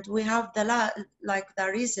 And we have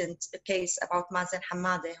the recent case about Mazen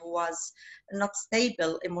Hamade, who was not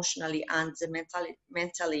stable emotionally and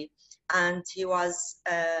mentally, and he was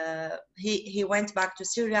he went back to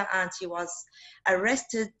Syria, and he was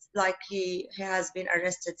arrested. Like he has been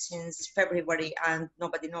arrested since February, and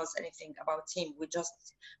nobody knows anything about him. We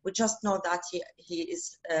just know that he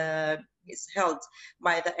is held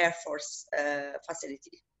by the Air Force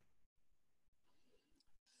facility.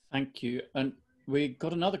 Thank you. And we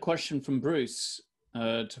got another question from Bruce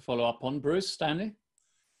to follow up on. Bruce, Stanley?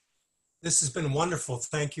 This has been wonderful.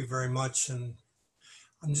 Thank you very much. And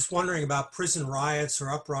I'm just wondering about prison riots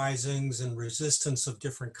or uprisings and resistance of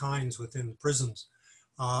different kinds within prisons,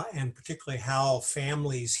 and particularly how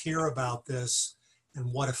families hear about this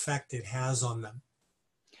and what effect it has on them.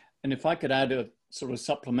 And if I could add a sort of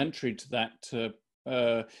supplementary to that,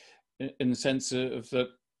 in the sense of that,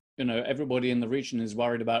 you know, everybody in the region is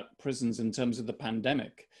worried about prisons in terms of the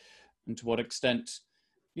pandemic, and to what extent,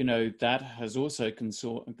 you know, that has also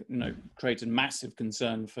created massive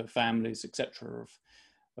concern for families, etc.,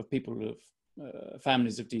 of people of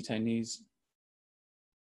families of detainees.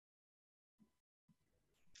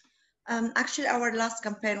 Actually, our last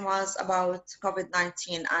campaign was about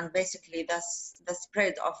COVID-19 and basically the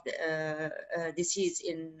spread of the disease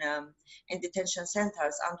in detention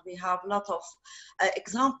centers. And we have a lot of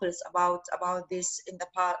examples about this in the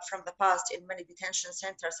from the past in many detention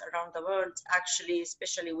centers around the world. Actually,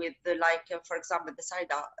 especially with for example, the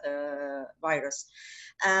SIDA virus.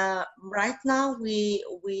 Right now, we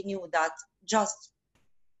knew that just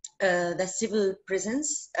the civil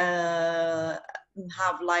prisons have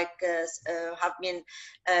been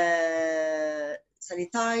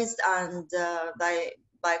sanitized, and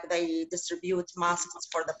they distribute masks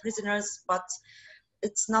for the prisoners, but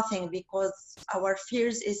it's nothing, because our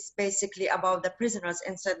fears is basically about the prisoners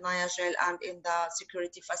inside Naya jail and in the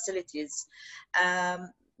security facilities.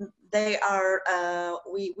 They are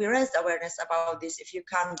we raised awareness about this. If you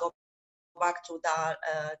can go back to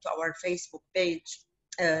our Facebook page,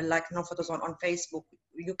 like Nophotozone on Facebook,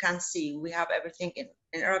 you can see we have everything in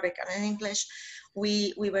Arabic and in English.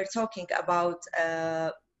 We were talking about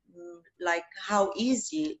like how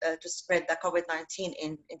easy to spread the COVID-19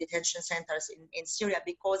 in detention centers in Syria,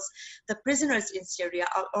 because the prisoners in Syria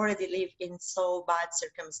already live in so bad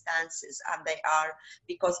circumstances, and they are,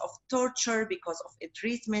 because of torture, because of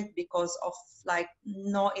treatment, because of like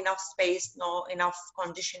no enough space, no enough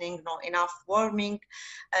conditioning, no enough warming,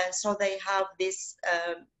 so they have this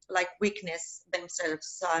like weakness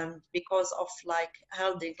themselves, because of like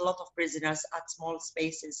holding a lot of prisoners at small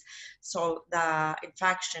spaces. So the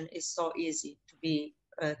infection is so easy to be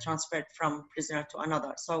transferred from prisoner to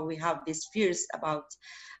another. So we have these fears about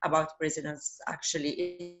prisoners.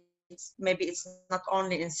 Actually, maybe it's not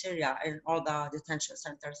only in Syria, in all the detention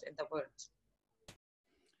centers in the world.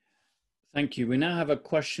 Thank you. We now have a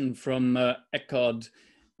question from Eckhard.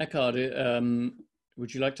 Eckhard,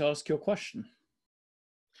 would you like to ask your question?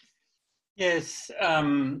 Yes,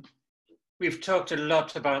 we've talked a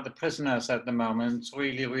lot about the prisoners at the moment. It's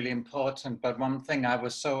really, really important. But one thing I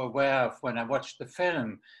was so aware of when I watched the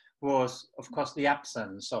film was, of course, the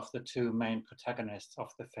absence of the two main protagonists of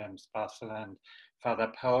the films, Bassel and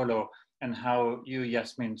Father Paolo, and how you,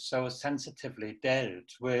 Yasmin, so sensitively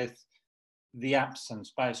dealt with the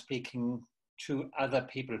absence by speaking to other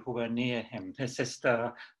people who were near him, his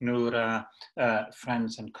sister, Noura,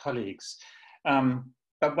 friends and colleagues.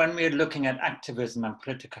 But when we're looking at activism and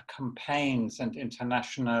political campaigns and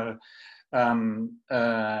international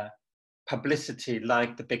publicity,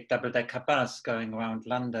 like the big double-decker bus going around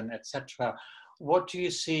London, etc., what do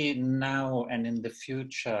you see now and in the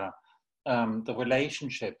future, the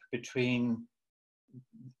relationship between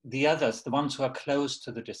the others, the ones who are close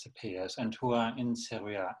to the disappears and who are in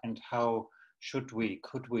Syria, and how could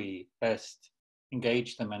we best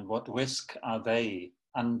engage them, and what risk are they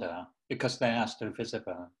under, because they are still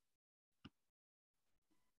visible?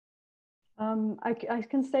 I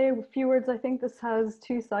can say a few words. I think this has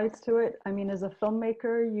two sides to it. I mean, as a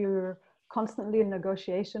filmmaker, you're constantly in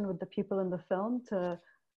negotiation with the people in the film to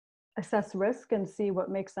assess risk and see what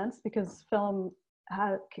makes sense, because film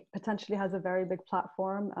potentially has a very big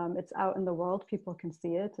platform. It's out in the world, people can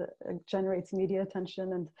see it, it generates media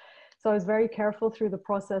attention. And so I was very careful through the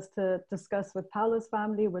process to discuss with Paolo's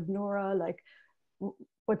family, with Noura, like,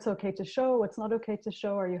 what's okay to show, what's not okay to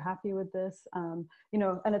show, are you happy with this? You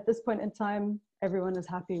know, and at this point in time, everyone is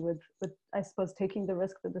happy with I suppose, taking the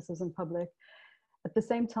risk that this is in public. At the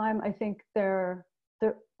same time, I think the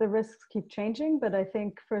risks keep changing, but I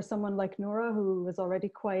think for someone like Noura, who was already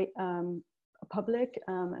quite public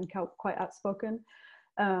and quite outspoken,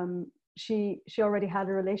 she already had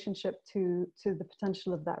a relationship to the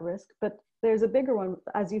potential of that risk. But there's a bigger one,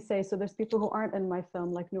 as you say. So there's people who aren't in my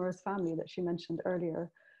film, like Noura's family that she mentioned earlier.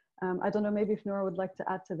 I don't know, maybe if Noura would like to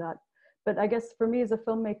add to that. But I guess for me as a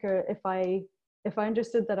filmmaker, if I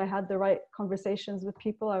understood that I had the right conversations with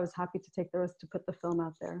people, I was happy to take the risk to put the film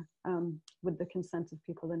out there with the consent of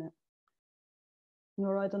people in it.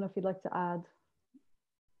 Noura, I don't know if you'd like to add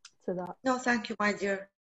to that. No, thank you, my dear.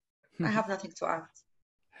 I have nothing to add.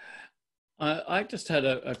 I just had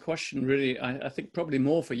a question, really, I think probably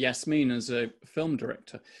more for Yasmin as a film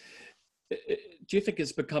director. Do you think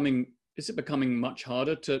is it becoming much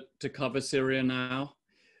harder to cover Syria now,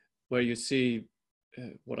 where you see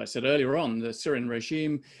what I said earlier on, the Syrian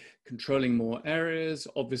regime controlling more areas?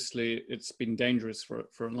 Obviously, it's been dangerous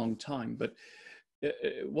for a long time, but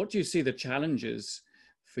what do you see the challenges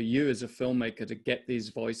for you as a filmmaker to get these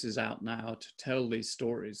voices out now, to tell these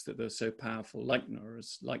stories that are so powerful, like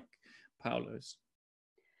Noura's, like Paolo's?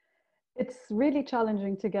 It's really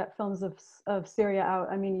challenging to get films of Syria out.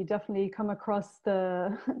 I mean, you definitely come across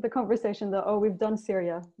the conversation that, oh, we've done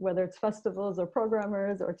Syria, whether it's festivals or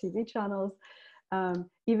programmers or TV channels.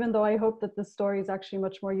 Even though I hope that the story is actually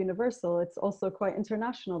much more universal, it's also quite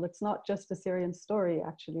international. It's not just a Syrian story,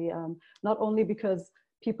 actually, not only because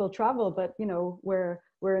people travel, but you know,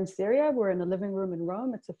 we're in Syria, we're in a living room in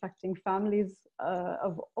Rome. It's affecting families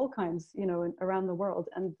of all kinds, you know, around the world.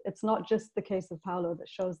 And it's not just the case of Paolo that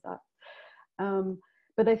shows that.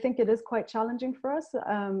 But I think it is quite challenging for us.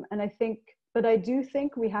 But I do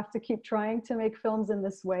think we have to keep trying to make films in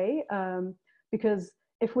this way, because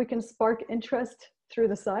if we can spark interest through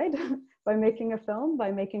the side by making a film,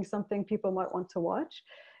 by making something people might want to watch,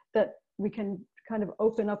 that we can kind of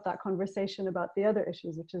open up that conversation about the other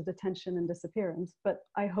issues, which is detention and disappearance. But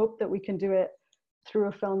I hope that we can do it through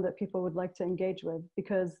a film that people would like to engage with,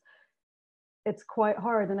 because it's quite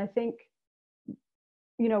hard. And I think,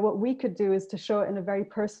 you know, what we could do is to show it in a very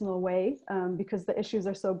personal way, because the issues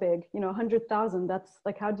are so big. You know, 100,000, that's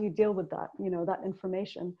like, how do you deal with that, you know, that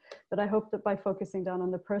information? But I hope that by focusing down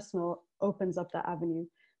on the personal opens up that avenue.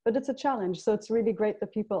 But it's a challenge. So it's really great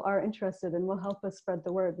that people are interested and will help us spread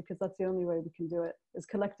the word, because that's the only way we can do it, is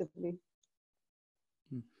collectively.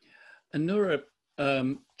 And Noura,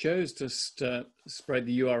 Joe's just spread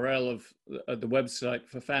the URL of the website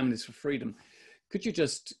for Families for Freedom. Could you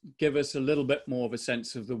just give us a little bit more of a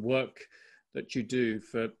sense of the work that you do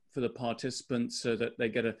for the participants, so that they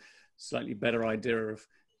get a slightly better idea of,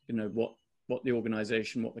 you know, what the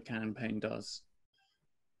organization, what the campaign does?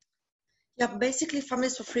 Yeah, basically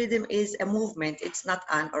Families for Freedom is a movement. It's not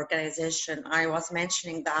an organization. I was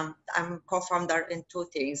mentioning that I'm co-founder in two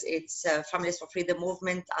things. It's Families for Freedom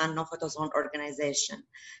movement and Nophotozone organization.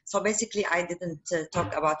 So basically I didn't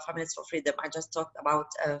talk about Families for Freedom. I just talked about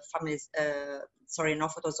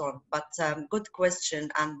Nophotozone. But good question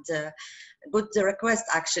and good request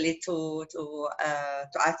actually to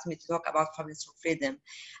ask me to talk about Families for Freedom.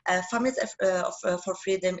 Families for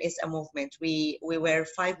Freedom is a movement. We were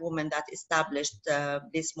 5 women that established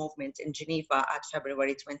this movement in Geneva at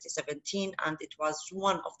February 2017, and it was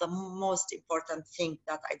one of the most important things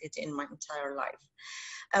that I did in my entire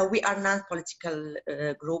life. We are a non-political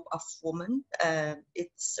group of women.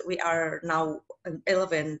 We are now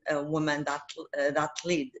 11 women that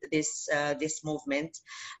lead this movement,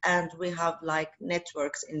 and we have like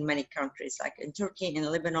networks in many countries, like in Turkey, in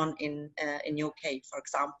Lebanon, in UK, for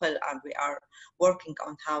example, and we are working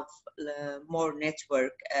on have more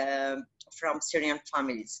network from Syrian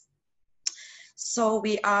families. So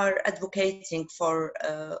we are advocating for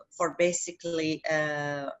basically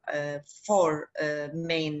 4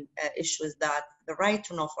 main issues: that the right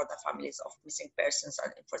to know for the families of missing persons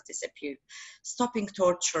and enforced disappeared, stopping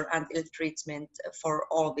torture and ill treatment for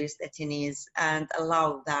all these detainees, and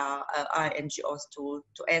allow the NGOs to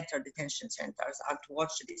enter detention centers and to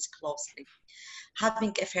watch this closely,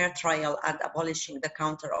 having a fair trial and abolishing the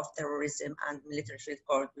counter of terrorism and military field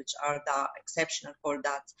court, which are the exceptional court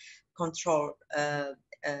that control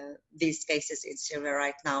these cases in Syria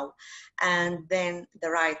right now, and then the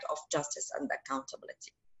right of justice and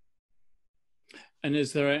accountability. And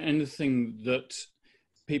is there anything that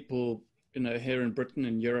people, you know, here in Britain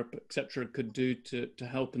and Europe, etc., could do to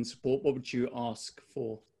help and support? What would you ask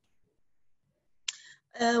for?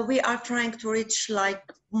 We are trying to reach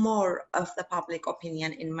like more of the public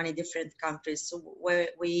opinion in many different countries. So where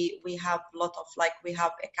we have a lot of, like, we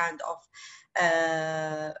have a kind of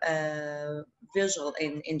visual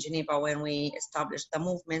in Geneva when we established the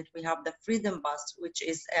movement. We have the Freedom Bus, which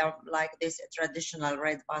is like this traditional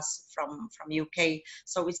red bus from UK.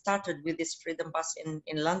 So we started with this Freedom Bus in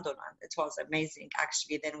London, and it was amazing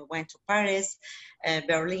actually. Then we went to Paris,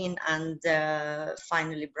 Berlin, and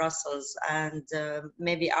finally Brussels, and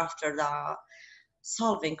maybe after the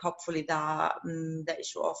solving hopefully the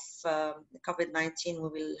issue of COVID-19,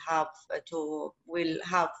 we will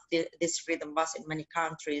have this Freedom Bus in many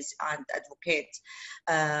countries and advocate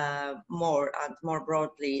more and more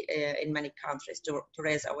broadly in many countries to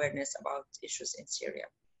raise awareness about issues in Syria.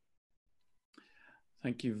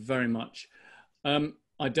 Thank you very much.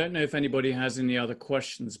 I don't know if anybody has any other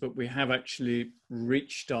questions, but we have actually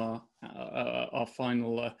reached our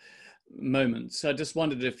final moments. So I just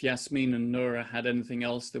wondered if Yasmin and Noura had anything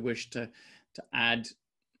else they wish to add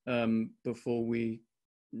before we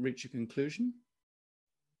reach a conclusion.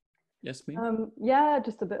 Yasmin? Yeah,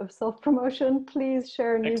 just a bit of self-promotion. Please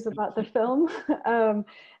share news about the film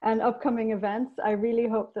and upcoming events. I really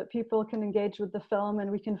hope that people can engage with the film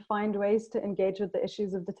and we can find ways to engage with the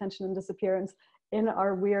issues of detention and disappearance in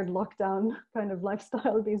our weird lockdown kind of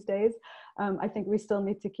lifestyle these days. I think we still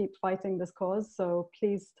need to keep fighting this cause. So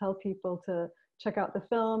please tell people to check out the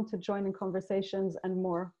film, to join in conversations and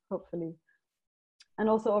more, hopefully. And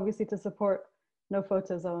also obviously to support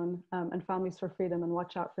Nophotozone and Families for Freedom and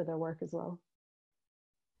watch out for their work as well.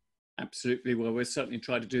 Absolutely. Well, we'll certainly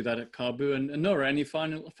try to do that at Caabu. And Noura, any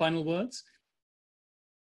final words?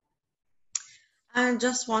 I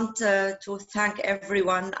just want to thank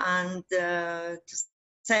everyone and to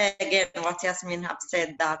say again what Yasmin have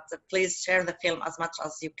said, that please share the film as much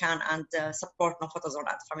as you can and support Nophotozone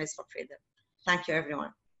and Families for Freedom. Thank you,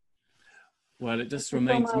 everyone. Well, it just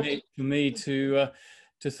remains for me to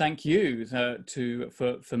thank you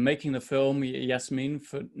for making the film, Yasmin,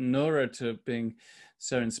 for Noura to being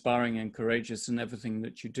so inspiring and courageous in everything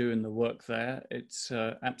that you do in the work there. It's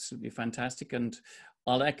absolutely fantastic, and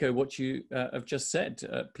I'll echo what you have just said.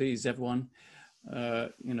 Please, everyone,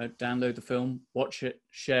 download the film, watch it,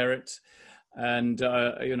 share it, and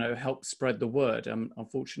help spread the word.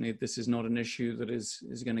 Unfortunately, this is not an issue that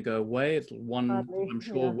is going to go away. It'll I'm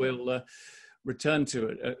sure we'll return to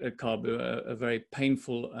it at Caabu, a very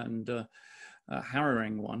painful and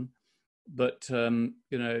harrowing one. But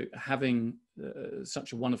having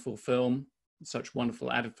such a wonderful film, such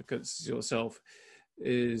wonderful advocates as yourself,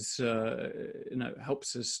 is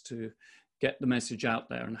helps us to get the message out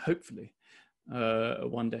there, and hopefully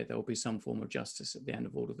one day there will be some form of justice at the end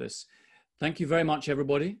of all of this. Thank you very much,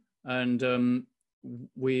 everybody, and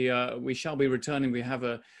we shall be returning. We have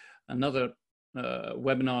another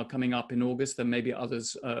webinar coming up in August. There may be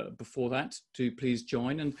others before that. Do please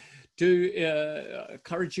join, and do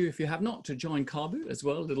encourage you, if you have not, to join Caabu as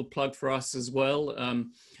well. A little plug for us as well.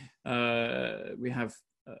 We have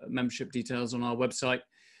membership details on our website.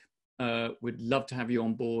 We'd love to have you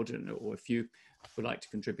on board, or if you would like to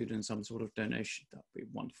contribute in some sort of donation, that would be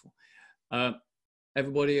wonderful.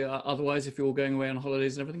 Everybody, otherwise, if you're all going away on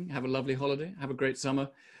holidays and everything, have a lovely holiday, have a great summer,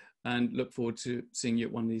 and look forward to seeing you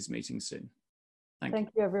at one of these meetings soon. Thank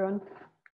you, everyone.